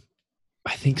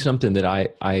something that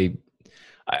I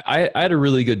had a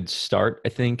really good start. I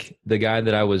think the guy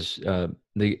that I was the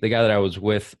guy that I was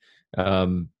with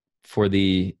for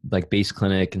the like base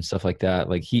clinic and stuff like that,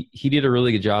 like he did a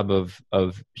really good job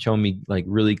of showing me like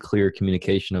really clear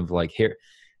communication of like here,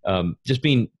 just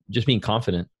being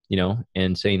confident,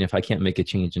 and saying if I can't make a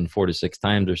change in 4 to 6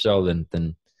 times or so,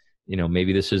 then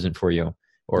maybe this isn't for you.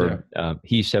 Or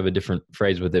he used to have a different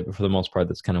phrase with it, but for the most part,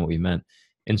 that's kind of what we meant.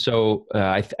 And so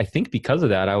I think because of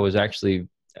that, I was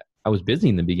busy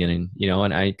in the beginning,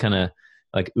 and I kind of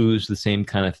like oozed the same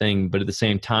kind of thing. But at the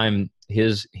same time,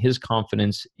 his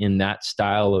confidence in that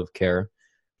style of care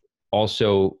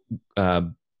also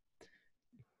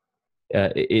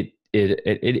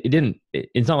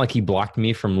it's not like he blocked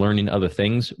me from learning other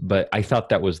things, but I thought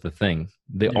that was the thing,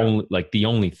 the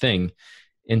only thing.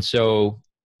 And so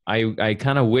I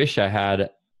kind of wish I had,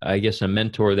 I guess, a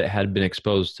mentor that had been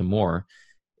exposed to more.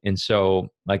 And so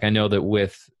like, I know that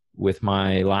with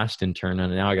my last intern,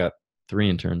 and now I got 3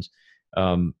 interns,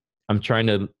 I'm trying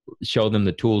to show them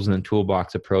the tools in the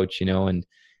toolbox approach, and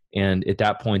at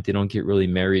that point they don't get really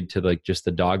married to like just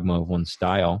the dogma of one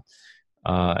style.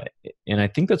 And I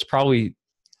think that's probably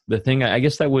the thing. I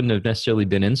guess that wouldn't have necessarily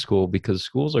been in school, because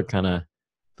schools are kind of,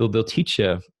 they'll teach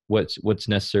you what's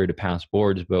necessary to pass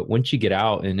boards. But once you get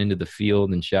out and into the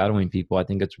field and shadowing people, I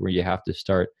think that's where you have to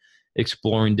start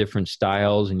exploring different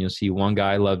styles. And you'll see one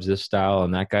guy loves this style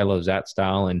and that guy loves that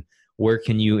style. And where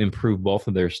can you improve both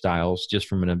of their styles just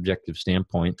from an objective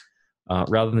standpoint,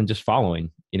 rather than just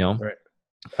following, Right.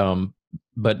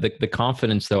 But the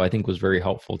confidence though, I think was very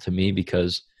helpful to me,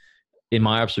 because in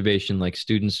my observation, like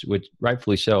students, which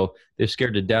rightfully so, they're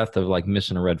scared to death of like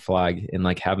missing a red flag and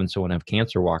like having someone have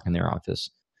cancer walk in their office.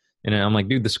 And I'm like,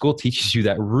 dude, the school teaches you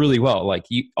that really well. Like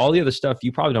all the other stuff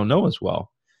you probably don't know as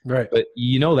well, Right. but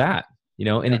you know that,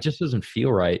 and it just doesn't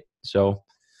feel right. So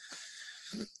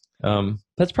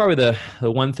that's probably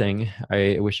the one thing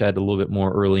I wish I had a little bit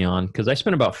more early on, because I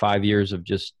spent about 5 years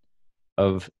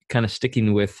of kind of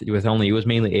sticking with only, it was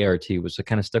mainly ART, was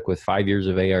kind of stuck with 5 years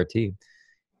of ART.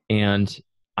 And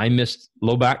I missed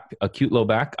acute low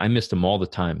back. I missed them all the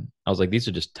time. I was like, these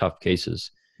are just tough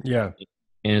cases. Yeah.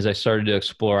 And as I started to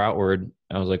explore outward,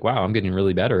 I was like, wow, I'm getting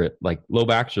really better at like low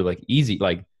backs are like easy.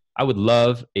 Like I would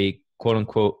love a quote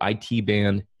unquote IT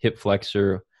band, hip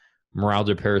flexor,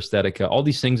 neuralgia paresthetica, all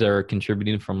these things that are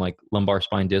contributing from like lumbar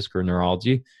spine disc or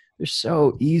neurology. They're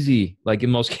so easy. Like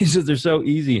in most cases, they're so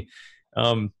easy.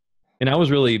 And I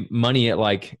was really money at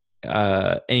like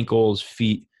ankles,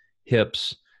 feet,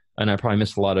 hips. And I probably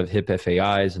missed a lot of hip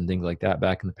FAIs and things like that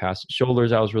back in the past.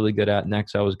 Shoulders I was really good at.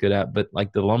 Necks I was good at. But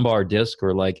like the lumbar disc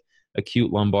or like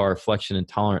acute lumbar flexion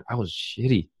intolerant, I was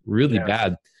shitty, really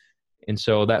bad. And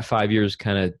so that 5 years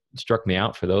kind of struck me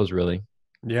out for those really.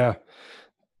 Yeah.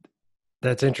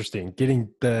 That's interesting. Getting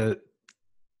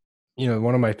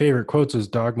one of my favorite quotes is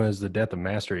dogma is the death of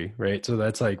mastery, right? So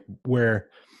that's like where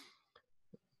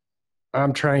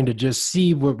I'm trying to just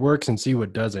see what works and see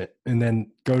what doesn't. And then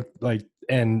go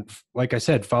like I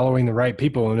said, following the right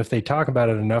people. And if they talk about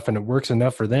it enough and it works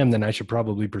enough for them, then I should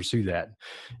probably pursue that.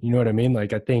 You know what I mean?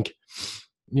 Like I think,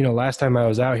 last time I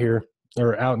was out here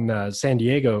or out in San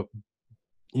Diego,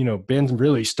 Ben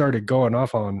really started going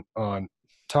off on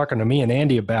talking to me and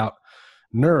Andy about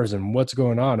nerves and what's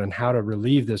going on and how to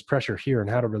relieve this pressure here and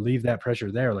how to relieve that pressure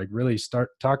there. Like really start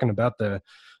talking about the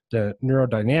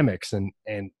neurodynamics and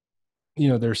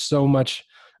there's so much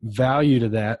value to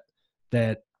that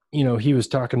he was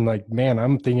talking like, man,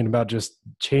 I'm thinking about just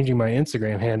changing my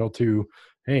Instagram handle to,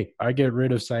 hey, I get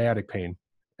rid of sciatic pain.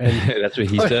 And that's what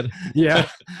he said. Yeah.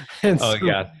 And oh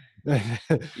God.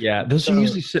 Yeah, those are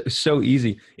usually so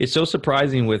easy. It's so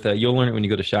surprising with you'll learn it when you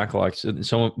go to Shackalock.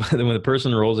 Someone when the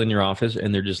person rolls in your office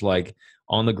and they're just like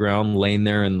on the ground laying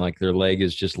there and like their leg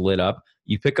is just lit up,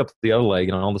 you pick up the other leg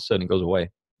and all of a sudden it goes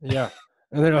away. Yeah.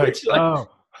 And they're like, oh.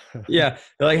 Yeah.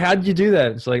 They're like, how did you do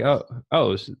that? It's like,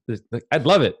 I'd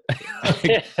love it.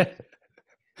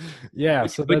 Yeah.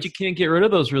 But you can't get rid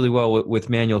of those really well with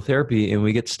manual therapy. And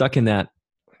we get stuck in that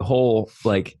whole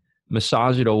like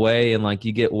massage it away. And like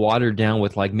you get watered down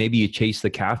with like, maybe you chase the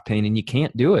calf pain and you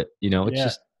can't do it.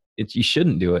 You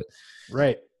shouldn't do it.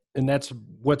 Right. And that's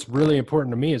what's really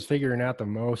important to me is figuring out the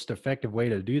most effective way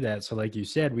to do that. So like you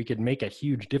said, we could make a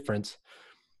huge difference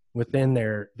within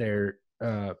their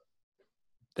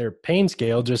pain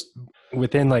scale just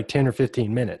within like 10 or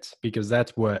 15 minutes, because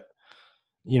that's what,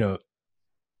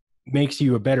 makes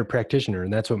you a better practitioner.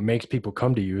 And that's what makes people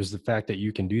come to you is the fact that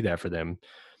you can do that for them.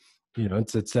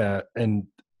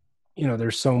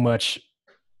 There's so much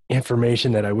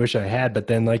information that I wish I had, but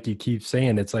then like you keep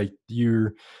saying, it's like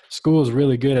your school is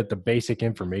really good at the basic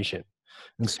information.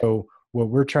 And so what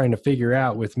we're trying to figure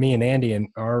out with me and Andy in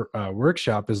our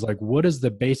workshop is like, what is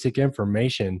the basic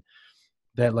information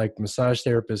that like massage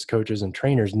therapists, coaches, and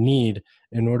trainers need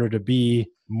in order to be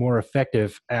more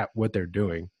effective at what they're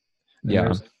doing?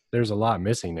 And there's a lot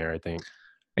missing there, I think.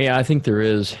 Yeah, I think there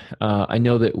is. I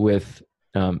know that with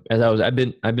I've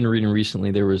been reading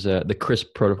recently. There was the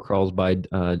CRISP protocols by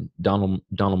Donald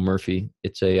Murphy.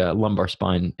 It's a lumbar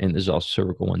spine, and there's also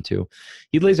cervical one too.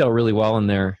 He lays out really well in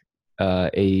there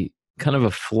a kind of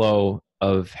a flow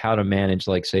of how to manage,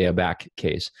 like say, a back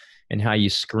case and how you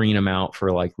screen them out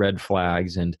for like red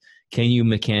flags and can you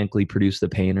mechanically produce the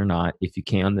pain or not? If you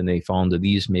can, then they fall into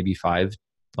these maybe 5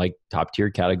 like top tier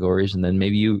categories, and then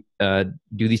maybe you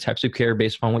do these types of care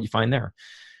based upon what you find there.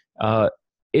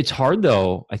 It's hard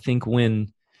though. I think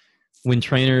when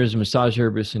trainers, massage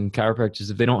therapists, and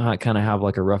chiropractors, if they don't kind of have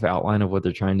like a rough outline of what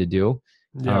they're trying to do,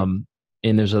 and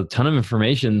there's a ton of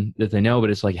information that they know, but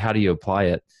it's like, how do you apply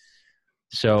it?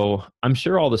 So I'm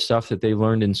sure all the stuff that they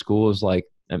learned in school is like,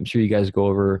 I'm sure you guys go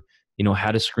over,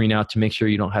 how to screen out to make sure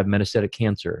you don't have metastatic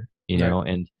cancer,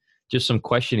 and just some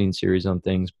questioning series on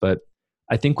things. But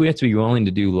I think we have to be willing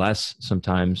to do less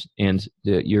sometimes. And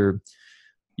your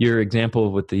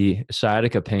example with the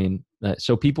sciatica pain.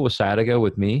 So people with sciatica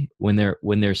with me, when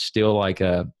they're still like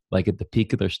at the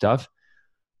peak of their stuff,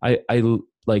 I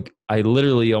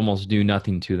literally almost do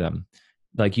nothing to them.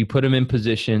 Like you put them in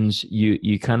positions,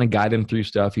 you kind of guide them through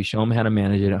stuff. You show them how to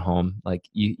manage it at home. Like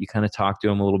you kind of talk to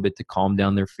them a little bit to calm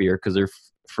down their fear because they're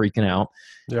freaking out.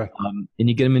 Yeah. And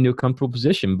you get them into a comfortable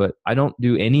position, but I don't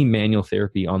do any manual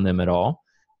therapy on them at all.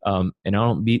 And I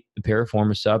don't beat the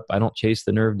piriformis up. I don't chase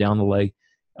the nerve down the leg.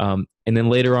 And then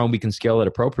later on, we can scale it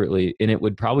appropriately. And it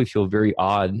would probably feel very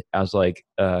odd as like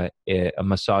a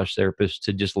massage therapist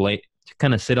to just to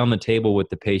kind of sit on the table with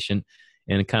the patient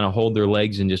and kind of hold their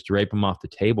legs and just drape them off the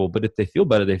table. But if they feel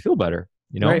better, they feel better,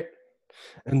 you know? Right.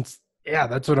 And yeah,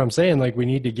 that's what I'm saying. Like, we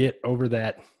need to get over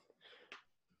that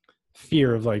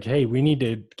fear of like, hey, we need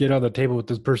to get on the table with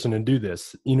this person and do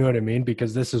this. You know what I mean?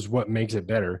 Because this is what makes it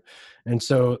better. And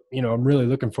so, I'm really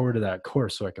looking forward to that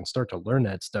course so I can start to learn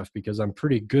that stuff, because I'm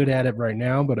pretty good at it right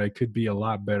now, but I could be a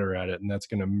lot better at it. And that's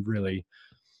going to really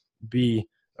be,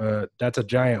 that's a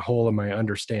giant hole in my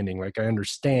understanding. Like, I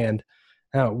understand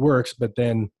how it works, but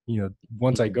then,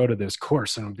 once I go to this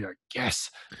course, and I'll be like, yes,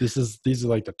 these are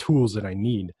like the tools that I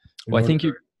need. Well, I think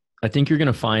you're going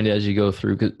to find as you go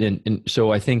through, and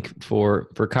so I think for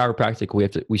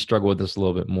chiropractic, we struggle with this a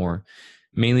little bit more,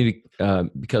 mainly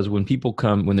because when people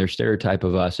come, when their stereotype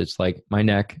of us, it's like my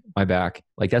neck, my back,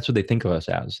 like that's what they think of us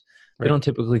as. Right. They don't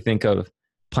typically think of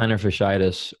plantar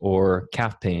fasciitis or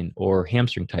calf pain or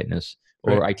hamstring tightness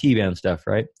or right. IT band stuff,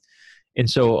 right? And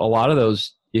so a lot of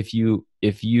those, if you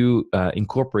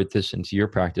incorporate this into your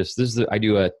practice, I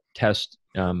do a test.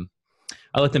 I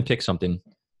let them pick something.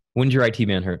 When's your IT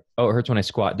band hurt? Oh, it hurts when I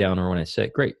squat down or when I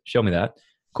sit. Great. Show me that.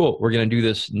 Cool. We're going to do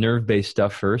this nerve-based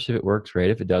stuff first. If it works, great.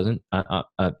 If it doesn't, I'm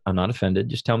not offended.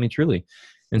 Just tell me truly.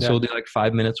 And so we'll do like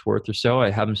 5 minutes worth or so.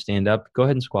 I have them stand up. Go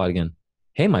ahead and squat again.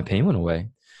 Hey, my pain went away.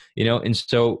 And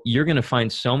so you're going to find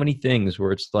so many things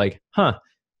where it's like,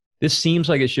 this seems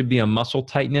like it should be a muscle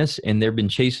tightness, and they've been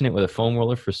chasing it with a foam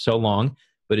roller for so long,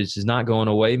 but it's just not going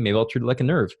away. Maybe I'll treat it like a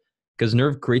nerve, because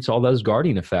nerve creates all those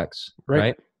guarding effects,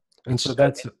 right? And so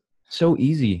that's so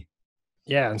easy.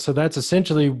 Yeah. And so that's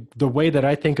essentially the way that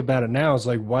I think about it now is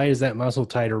like, why is that muscle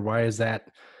tight, or why is that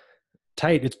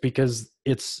tight? It's because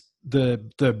it's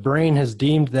the brain has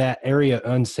deemed that area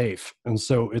unsafe. And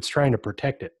so it's trying to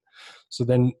protect it. So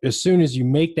then as soon as you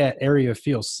make that area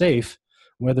feel safe,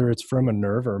 whether it's from a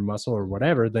nerve or a muscle or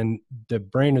whatever, then the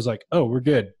brain is like, oh, we're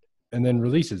good. And then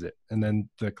releases it. And then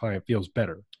the client feels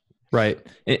better. Right.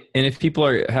 And if people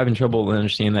are having trouble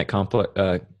understanding that complex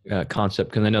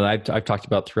concept, because I know that I've talked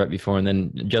about threat before, and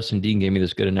then Justin Dean gave me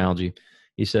this good analogy.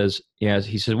 He says,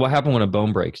 what happens when a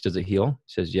bone breaks? Does it heal?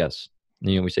 He says, yes.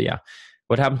 And we say, yeah.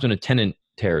 What happens when a tendon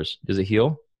tears? Does it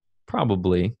heal?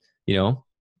 Probably,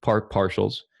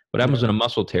 partials. What happens when a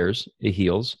muscle tears? It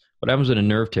heals. What happens when a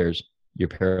nerve tears? You're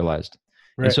paralyzed.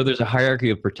 Right. And so there's a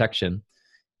hierarchy of protection.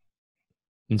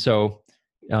 And so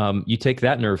you take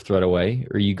that nerve threat away,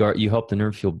 or you help the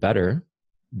nerve feel better,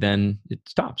 then it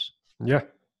stops. Yeah.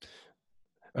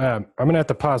 I'm going to have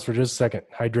to pause for just a second.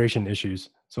 Hydration issues.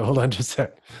 So hold on just a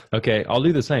sec. Okay. I'll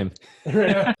do the same.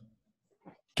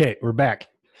 Okay. We're back.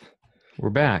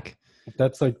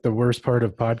 That's like the worst part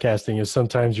of podcasting is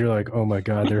sometimes you're like, oh my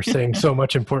God, they're saying so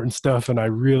much important stuff and I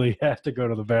really have to go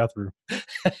to the bathroom.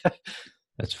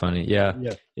 That's funny. Yeah.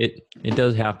 It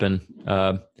does happen.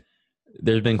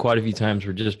 There's been quite a few times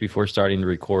where just before starting to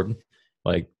record,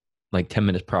 like 10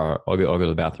 minutes prior, I'll go to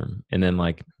the bathroom. And then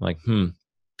 2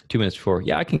 minutes before,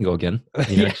 I can go again.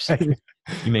 You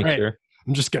make sure.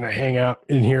 I'm just going to hang out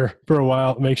in here for a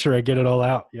while, make sure I get it all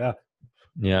out. Yeah.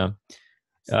 Yeah.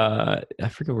 I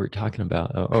forget what we were talking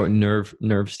about.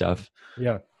 Nerve stuff.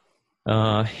 Yeah.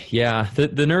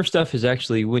 The nerve stuff is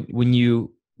actually when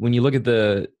you look at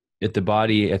the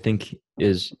body, I think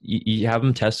is you have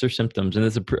them test their symptoms,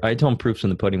 and I tell them proofs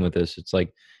in the pudding with this. It's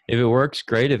like, if it works,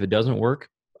 great. If it doesn't work,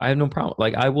 I have no problem.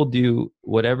 Like, I will do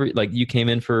whatever. Like, you came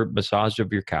in for massage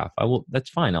of your calf,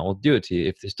 that's fine. I will do it to you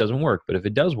if this doesn't work. But if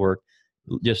it does work,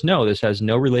 just know this has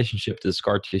no relationship to the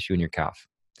scar tissue in your calf.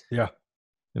 Yeah.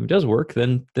 If it does work,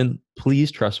 then please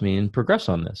trust me and progress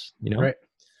on this, Right.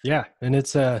 Yeah. And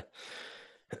it's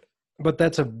but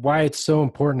that's why it's so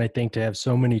important, I think, to have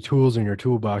so many tools in your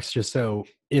toolbox, just so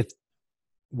if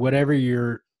whatever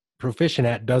you're proficient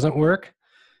at doesn't work,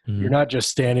 you're not just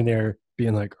standing there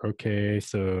being like, okay,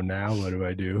 so now what do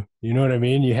I do? You know what I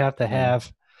mean?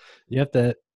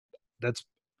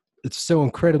 It's so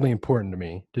incredibly important to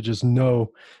me to just know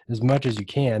as much as you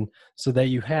can so that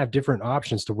you have different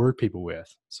options to work people with.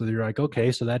 So you're like,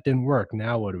 okay, so that didn't work.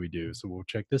 Now what do we do? So we'll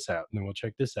check this out, and then we'll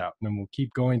check this out, and then we'll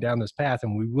keep going down this path,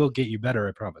 and we will get you better.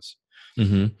 I promise.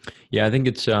 Mm-hmm. Yeah. I think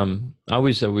it's, as I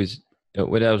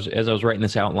was writing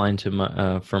this outline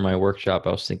for my workshop,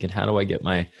 I was thinking, how do I get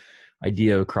my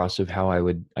idea across of how I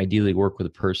would ideally work with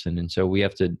a person? And so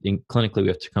clinically, we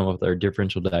have to come up with our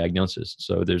differential diagnosis.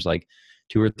 So there's like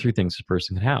 2 or 3 things this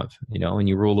person can have, and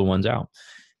you rule the ones out.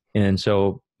 And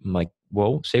so I'm like,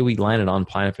 well, say we landed on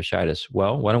plantar fasciitis.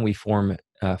 Well, why don't we form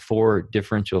 4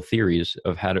 differential theories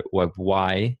of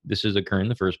why this is occurring in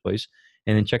the first place,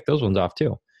 and then check those ones off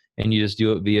too. And you just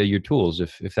do it via your tools.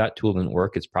 If that tool didn't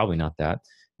work, it's probably not that.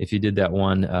 If you did that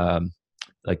one,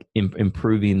 like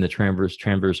improving the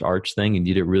transverse arch thing, and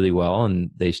you did it really well,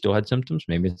 and they still had symptoms,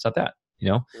 maybe it's not that.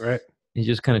 Right. You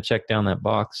just kind of check down that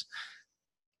box,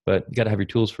 but you got to have your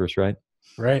tools first, right?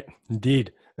 Right.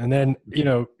 Indeed. And then,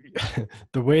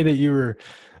 the way that you were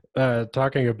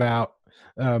talking about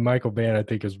Michael Bann, I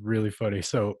think is really funny.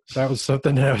 So that was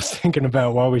something that I was thinking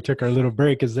about while we took our little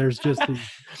break, is there's just,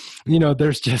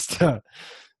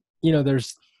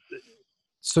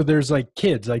 there's like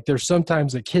kids, like there's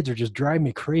sometimes that kids are just driving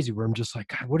me crazy where I'm just like,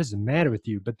 God, what is the matter with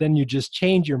you? But then you just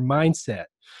change your mindset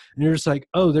and you're just like,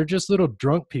 oh, they're just little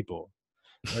drunk people.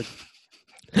 Like,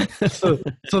 so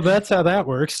that's how that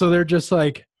works. So they're just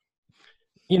like,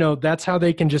 that's how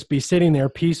they can just be sitting there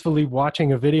peacefully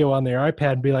watching a video on their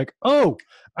iPad and be like, oh,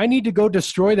 I need to go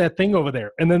destroy that thing over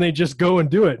there. And then they just go and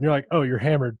do it. And you're like, oh, you're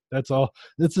hammered. That's all.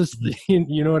 That's just,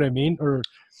 you know what I mean? Or,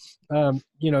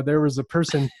 there was a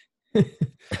person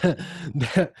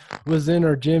that was in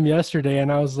our gym yesterday, and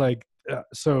I was like,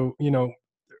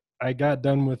 I got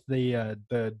done with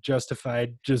the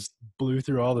Justified, just blew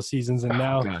through all the seasons, and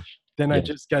now I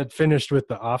just got finished with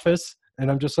The Office, and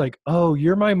I'm just like, oh,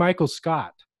 you're my Michael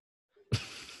Scott.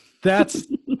 That's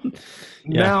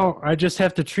now I just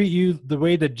have to treat you the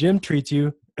way that Jim treats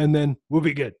you, and then we'll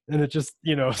be good. And it just,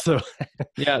 so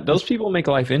yeah, those people make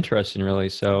life interesting, really.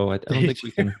 So I don't think we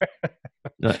can.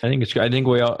 I think it's. I think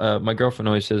we all. My girlfriend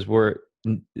always says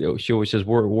she always says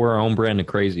we're our own brand of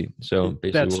crazy. So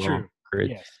basically, that's we're true. all great.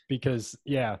 Yes, because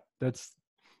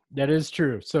that is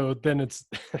true. So then it's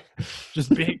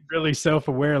just being really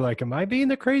self-aware. Like, am I being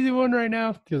the crazy one right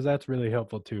now? Because that's really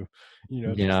helpful too.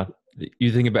 Yeah.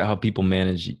 You think about how people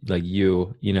manage like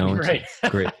you. It's right.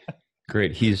 Great.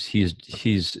 Great. He's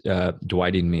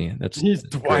Dwighting me. He's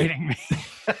Dwighting me.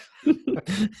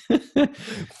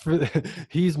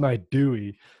 He's my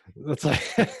Dewey. That's like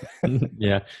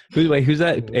yeah. Who's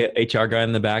that HR guy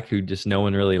in the back who just no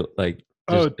one really like?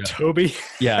 Toby.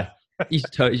 Yeah. He's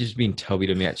just being Toby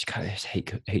to me. I just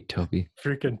hate Toby.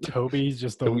 Freaking Toby. He's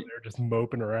just over there just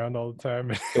moping around all the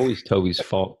time. It's always Toby's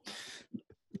fault.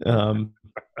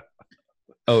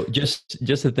 Just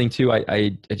the thing too.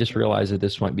 I just realized that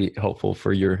this might be helpful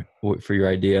for your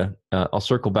idea. I'll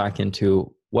circle back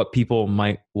into what people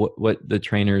what the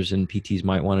trainers and PTs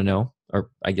might want to know, or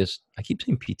I guess I keep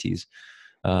saying PTs,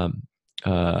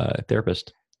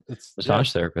 therapist,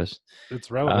 massage therapist. It's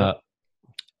relevant.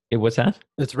 What's that?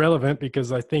 It's relevant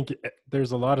because I think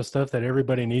there's a lot of stuff that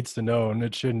everybody needs to know, and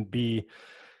it shouldn't be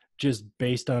just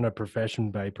based on a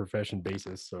profession by profession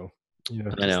basis. So,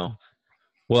 I know.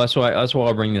 Well, that's why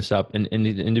I'll bring this up. And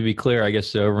to be clear, I guess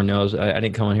so everyone knows, I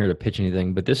didn't come on here to pitch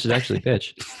anything, but this is actually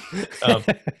pitch.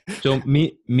 So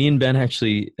me and Ben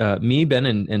actually, Ben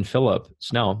and Philip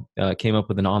Snell came up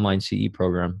with an online CE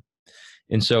program.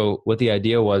 And so what the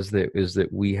idea is that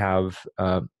we have,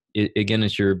 again,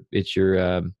 it's your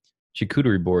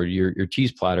charcuterie board, your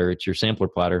cheese platter, it's your sampler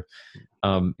platter.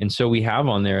 And so we have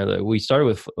on there that we started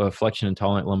with flexion and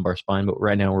tolerant lumbar spine, but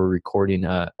right now we're recording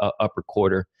upper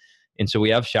quarter. And so we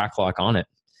have Shacklock on it.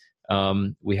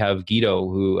 We have Guido,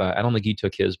 who I don't think he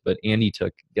took his, but Andy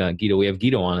took Guido. We have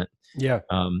Guido on it. Yeah.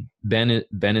 Ben is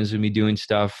going to be doing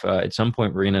stuff. At some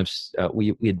point, we're going to have,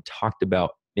 we had talked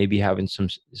about maybe having some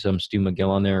Stu McGill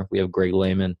on there. We have Greg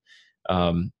Lehman.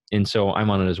 And so I'm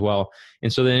on it as well.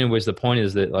 And so then anyways, the point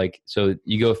is that so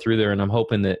you go through there, and I'm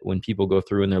hoping that when people go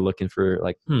through and they're looking for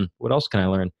what else can I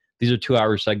learn? These are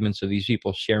 2-hour segments of these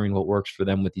people sharing what works for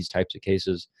them with these types of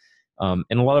cases. And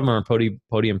a lot of them are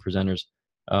podium presenters.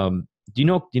 Do you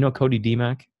know Cody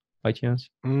DMAC by chance?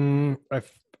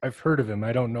 I've heard of him.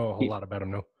 I don't know a whole lot about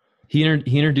him. No. He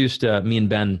introduced me and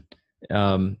Ben,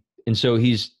 and so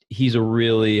he's a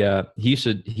really he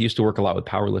used to work a lot with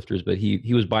powerlifters, but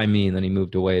he was by me, and then he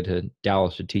moved away to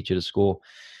Dallas to teach at a school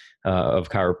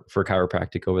for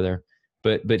chiropractic over there.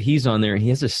 But he's on there, and he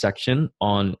has a section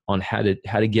on how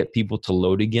to get people to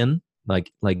load again, like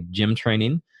gym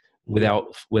training,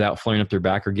 without flaring up their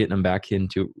back or getting them back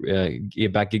into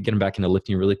getting them back into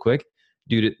lifting really quick.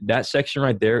 Dude, that section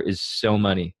right there is so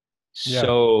money.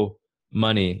 So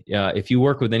money. Yeah. If you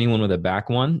work with anyone with a back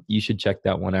one, you should check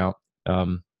that one out.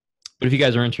 But if you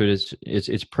guys are interested,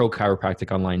 it's Pro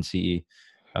Chiropractic Online CE.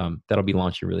 That'll be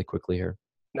launching really quickly here.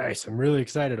 Nice. I'm really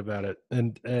excited about it.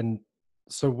 And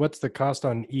so what's the cost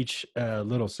on each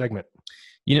little segment?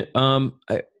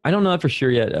 I don't know that for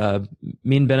sure yet.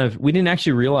 Me and Ben we didn't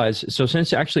actually realize. So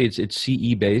since actually it's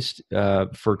CE based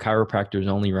for chiropractors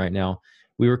only right now,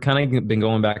 we were kind of been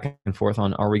going back and forth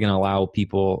on, are we going to allow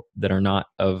people that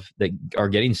are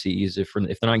getting CEs, if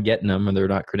they're not getting them or they're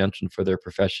not credentialed for their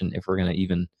profession, if we're going to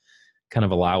even kind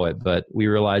of allow it. But we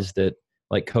realized that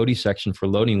like Cody's section for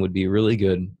loading would be really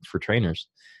good for trainers.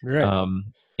 Right.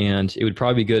 And it would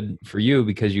probably be good for you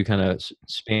because you kind of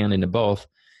span into both.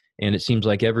 And it seems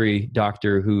like every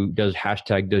doctor who does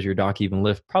hashtag does your doc even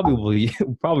lift probably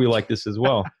like this as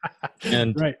well.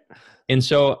 And right. And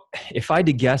so if I had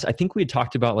to guess, I think we had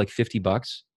talked about like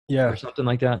 $50 or something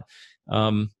like that. I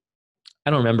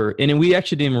don't remember. And we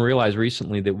actually didn't even realize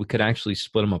recently that we could actually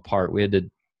split them apart. We had to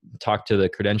talk to the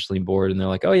credentialing board and they're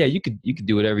like, oh yeah, you could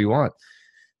do whatever you want.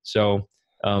 So,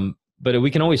 but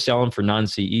we can always sell them for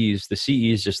non-CEs. The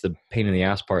CE is just the pain in the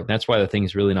ass part. And that's why the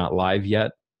thing's really not live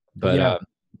yet. But,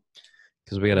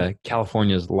 because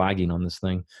California's lagging on this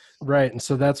thing. Right. And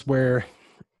so that's where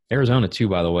Arizona too,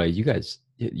 by the way, you guys,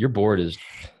 your board is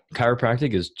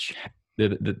chiropractic is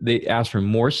they ask for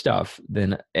more stuff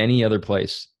than any other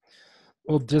place.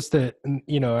 Well, just that,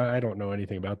 I don't know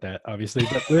anything about that, obviously,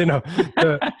 but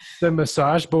the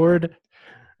massage board,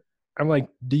 I'm like,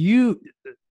 do you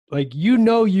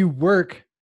you work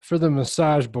for the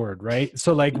massage board, right?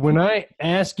 So like when I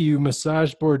ask you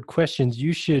massage board questions,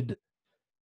 you should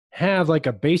have like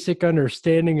a basic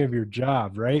understanding of your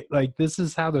job, right? Like this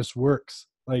is how this works.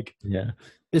 Like, yeah,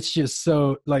 it's just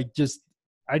so like,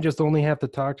 I just only have to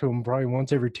talk to them probably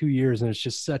once every 2 years. And it's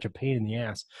just such a pain in the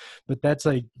ass, but that's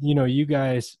like, you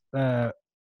guys,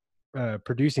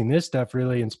 producing this stuff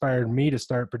really inspired me to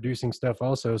start producing stuff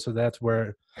also. So that's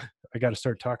where I got to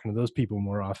start talking to those people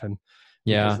more often.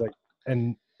 Yeah.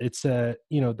 And it's,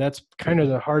 that's kind of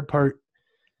the hard part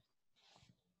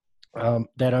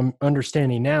that I'm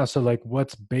understanding now. So like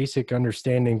what's basic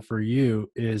understanding for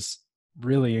you is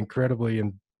really incredibly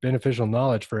and beneficial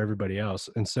knowledge for everybody else.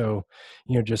 And so,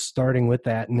 just starting with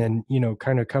that and then,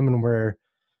 kind of coming where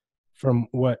from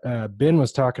what Ben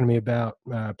was talking to me about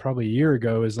probably a year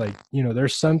ago is like,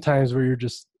 there's some times where you're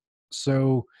just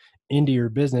so into your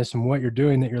business and what you're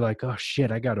doing that you're like, oh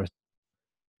shit, I got to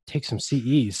take some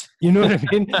CEs. You know what I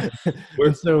mean?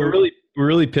 we're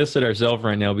really pissed at ourselves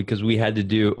right now because he had to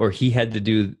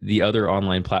do the other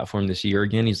online platform this year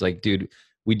again. He's like, dude,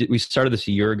 we started this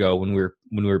a year ago when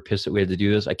we were pissed that we had to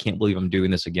do this. I can't believe I'm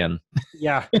doing this again.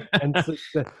 Yeah.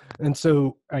 And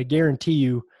so I guarantee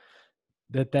you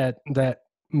that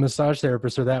massage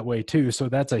therapists are that way too. So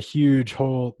that's a huge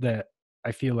hole that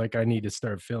I feel like I need to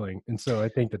start filling. And so I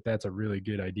think that that's a really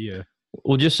good idea.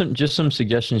 Well, just some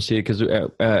suggestions here, because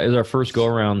as our first go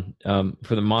around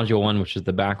for the module 1, which is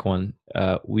the back one,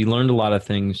 we learned a lot of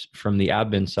things from the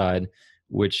admin side,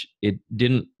 which it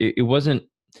wasn't.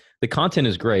 The content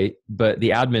is great, but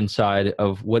the admin side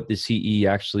of what the CE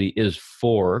actually is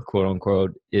for, quote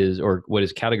unquote, or what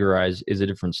is categorized is a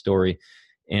different story.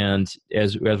 And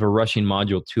as we're rushing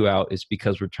module 2 out, it's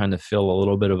because we're trying to fill a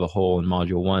little bit of a hole in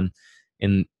module 1.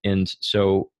 And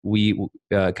so we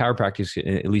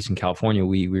chiropractic, at least in California,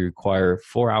 we require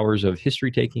 4 hours of history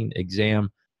taking,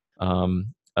 exam,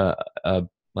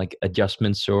 like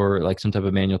adjustments or like some type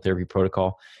of manual therapy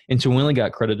protocol. And so we only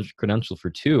got credentialed for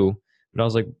 2. But I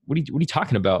was like, what are you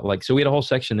talking about? Like, so we had a whole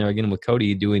section there again with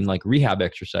Cody doing like rehab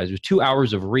exercises, 2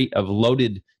 hours of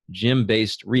loaded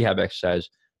gym-based rehab exercise,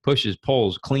 pushes,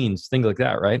 pulls, cleans, things like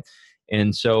that, right?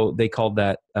 And so they called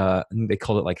that, I think they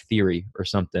called it like theory or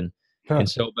something. Huh. And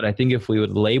so, but I think if we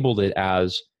would labeled it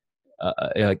as,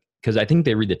 because I think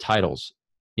they read the titles,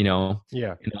 Yeah.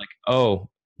 And like, oh,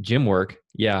 gym work,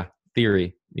 yeah,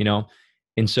 theory,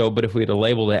 And so, but if we had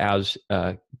labeled it as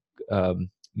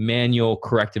manual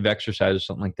corrective exercise or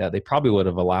something like that, they probably would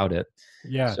have allowed it.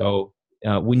 Yeah. So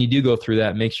when you do go through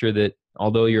that, make sure that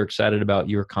although you're excited about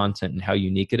your content and how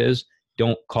unique it is,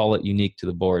 don't call it unique to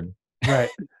the board. Right.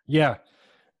 Yeah.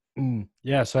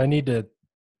 Yeah. So I need to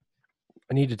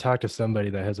talk to somebody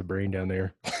that has a brain down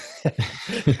there,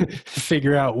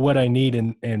 figure out what I need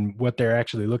and what they're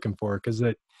actually looking for. Cause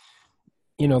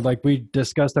like we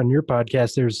discussed on your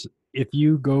podcast, if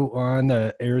you go on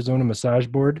the Arizona massage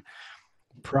board,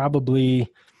 probably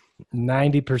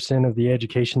 90% of the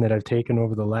education that I've taken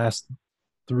over the last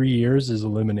 3 years is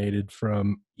eliminated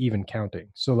from even counting.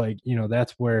 So like,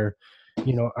 that's where,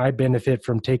 I benefit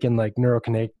from taking like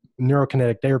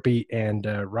neurokinetic therapy and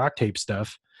rock tape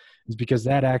stuff, is because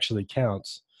that actually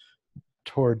counts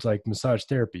towards like massage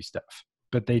therapy stuff.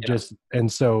 But they just,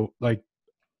 and so like,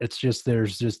 it's just,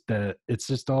 it's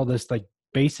just all this like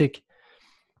basic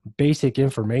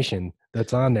information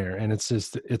that's on there. And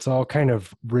it's all kind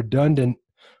of redundant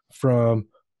from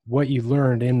what you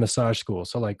learned in massage school.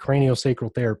 So like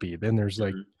craniosacral therapy, then there's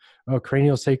like,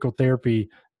 craniosacral therapy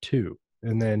 2.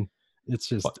 And then It's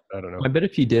just, I don't know. I bet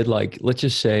if you did, like, let's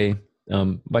just say,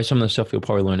 by some of the stuff you'll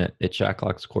probably learn at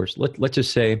Shacklock's course, let's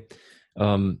just say,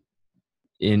 um,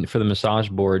 for the massage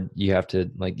board, you have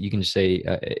to, like, you can just say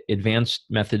advanced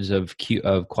methods of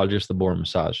quadrus labor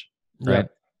massage, right? Yeah.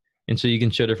 And so you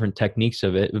can show different techniques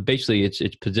of it. But basically, it's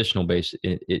positional based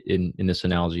in this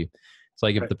analogy. It's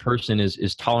like if the person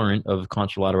is tolerant of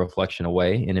contralateral flexion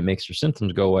away and it makes their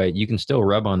symptoms go away, you can still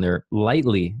rub on their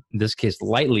lightly, in this case,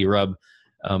 lightly rub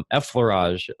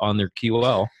effleurage on their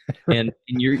QL, and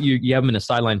you have them in a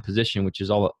sideline position, which is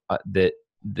all that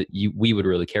we would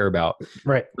really care about.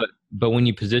 Right. But when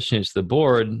you position it to the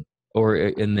board, or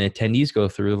and the attendees go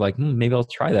through, like, maybe I'll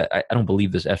try that. I don't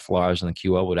believe this effleurage on the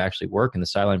QL would actually work in the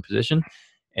sideline position.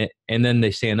 And then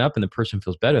they stand up and the person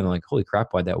feels better. And they're like, holy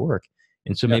crap, why'd that work?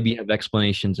 And so maybe you have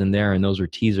explanations in there, and those are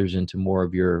teasers into more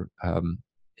of your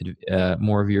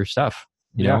stuff.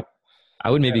 You know,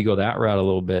 I would maybe go that route a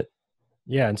little bit.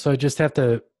 Yeah. And so I just have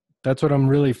to, that's what I'm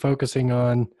really focusing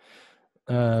on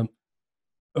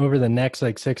over the next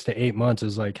like 6 to 8 months,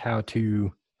 is like how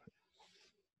to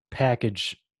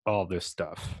package all this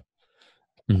stuff.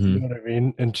 Mm-hmm. You know what I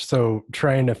mean? And so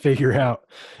trying to figure out,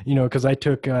 because I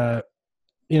took,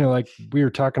 like we were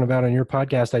talking about on your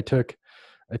podcast, I took,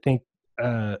 I think,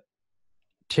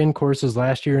 10 courses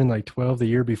last year and like 12 the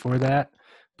year before that,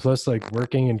 plus like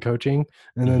working and coaching.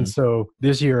 And then so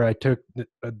this year I took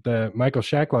the Michael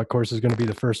Shacklock course is going to be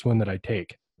the first one that I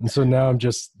take. And so now I'm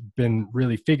just been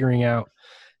really figuring out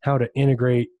how to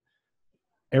integrate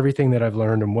everything that I've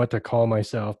learned and what to call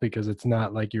myself, because it's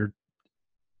not like your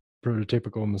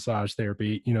prototypical massage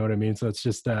therapy, you know what I mean? So it's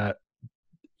just that,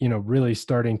 really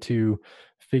starting to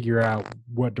figure out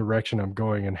what direction I'm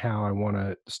going and how I want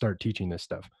to start teaching this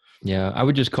stuff. Yeah, I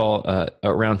would just call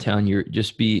around town,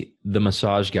 just be the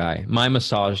massage guy, my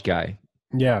massage guy.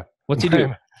 Yeah. What's he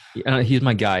do? He's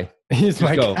my guy. He's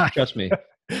my guy. Trust me.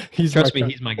 He's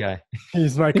my guy.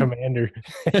 He's my commander.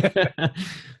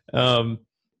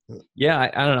 Yeah,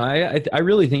 I don't know. I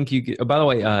really think you could, by the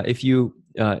way, if you,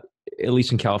 at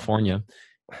least in California,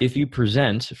 if you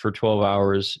present for 12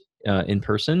 hours in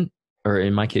person, or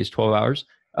in my case, 12 hours,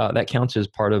 that counts as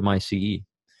part of my CE.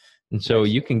 And so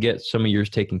you can get some of yours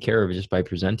taken care of just by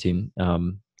presenting.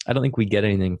 I don't think we get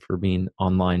anything for being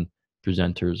online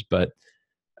presenters, but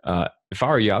if I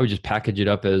were you, I would just package it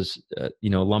up as,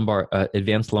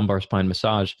 advanced lumbar spine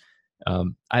massage. I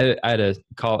had a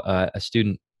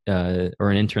student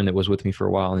or an intern that was with me for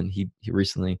a while, and he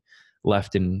recently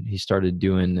left and he started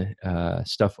doing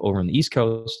stuff over on the East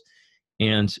Coast.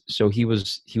 And so he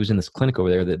was in this clinic over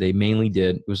there that they mainly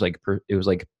did. It was like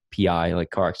PI,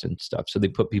 like car accident stuff. So they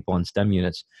put people on STEM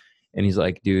units, and he's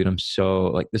like, dude, I'm so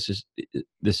like, this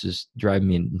is driving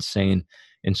me insane.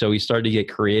 And so he started to get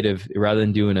creative. Rather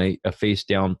than doing a face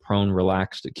down, prone,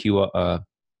 relaxed E-stem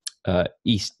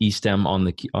on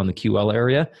the QL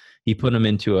area, he put him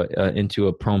into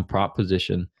a prone prop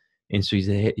position. And so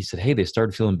he said, hey, they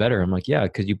started feeling better. I'm like, yeah,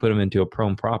 because you put him into a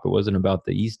prone prop. It wasn't about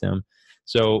the E-stem.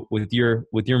 So with your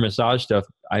massage stuff,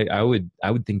 I would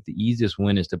think the easiest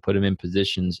win is to put them in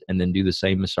positions and then do the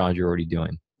same massage you're already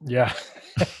doing. Yeah.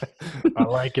 I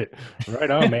like it. Right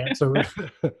on, man. So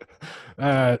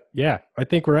yeah, I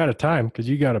think we're out of time because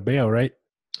you got to bail, right?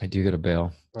 I do got to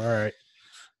bail. All right.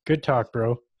 Good talk,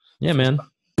 bro. Yeah, man.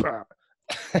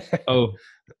 Oh,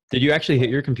 did you actually hit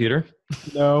your computer?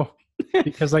 No,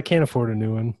 because I can't afford a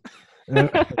new one.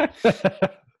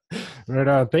 Right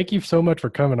on. Thank you so much for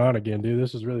coming on again, dude.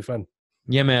 This was really fun.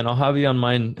 Yeah, man. I'll have you on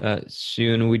mine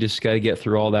soon. We just got to get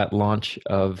through all that launch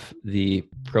of the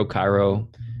Pro Chiro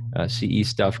CE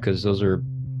stuff, because those are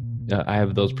I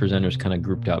have those presenters kind of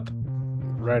grouped up.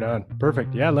 Right on.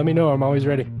 Perfect. Yeah, let me know. I'm always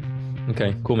ready.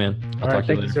 Okay, cool, man. I'll talk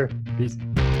to you later. Thank you, sir. Peace.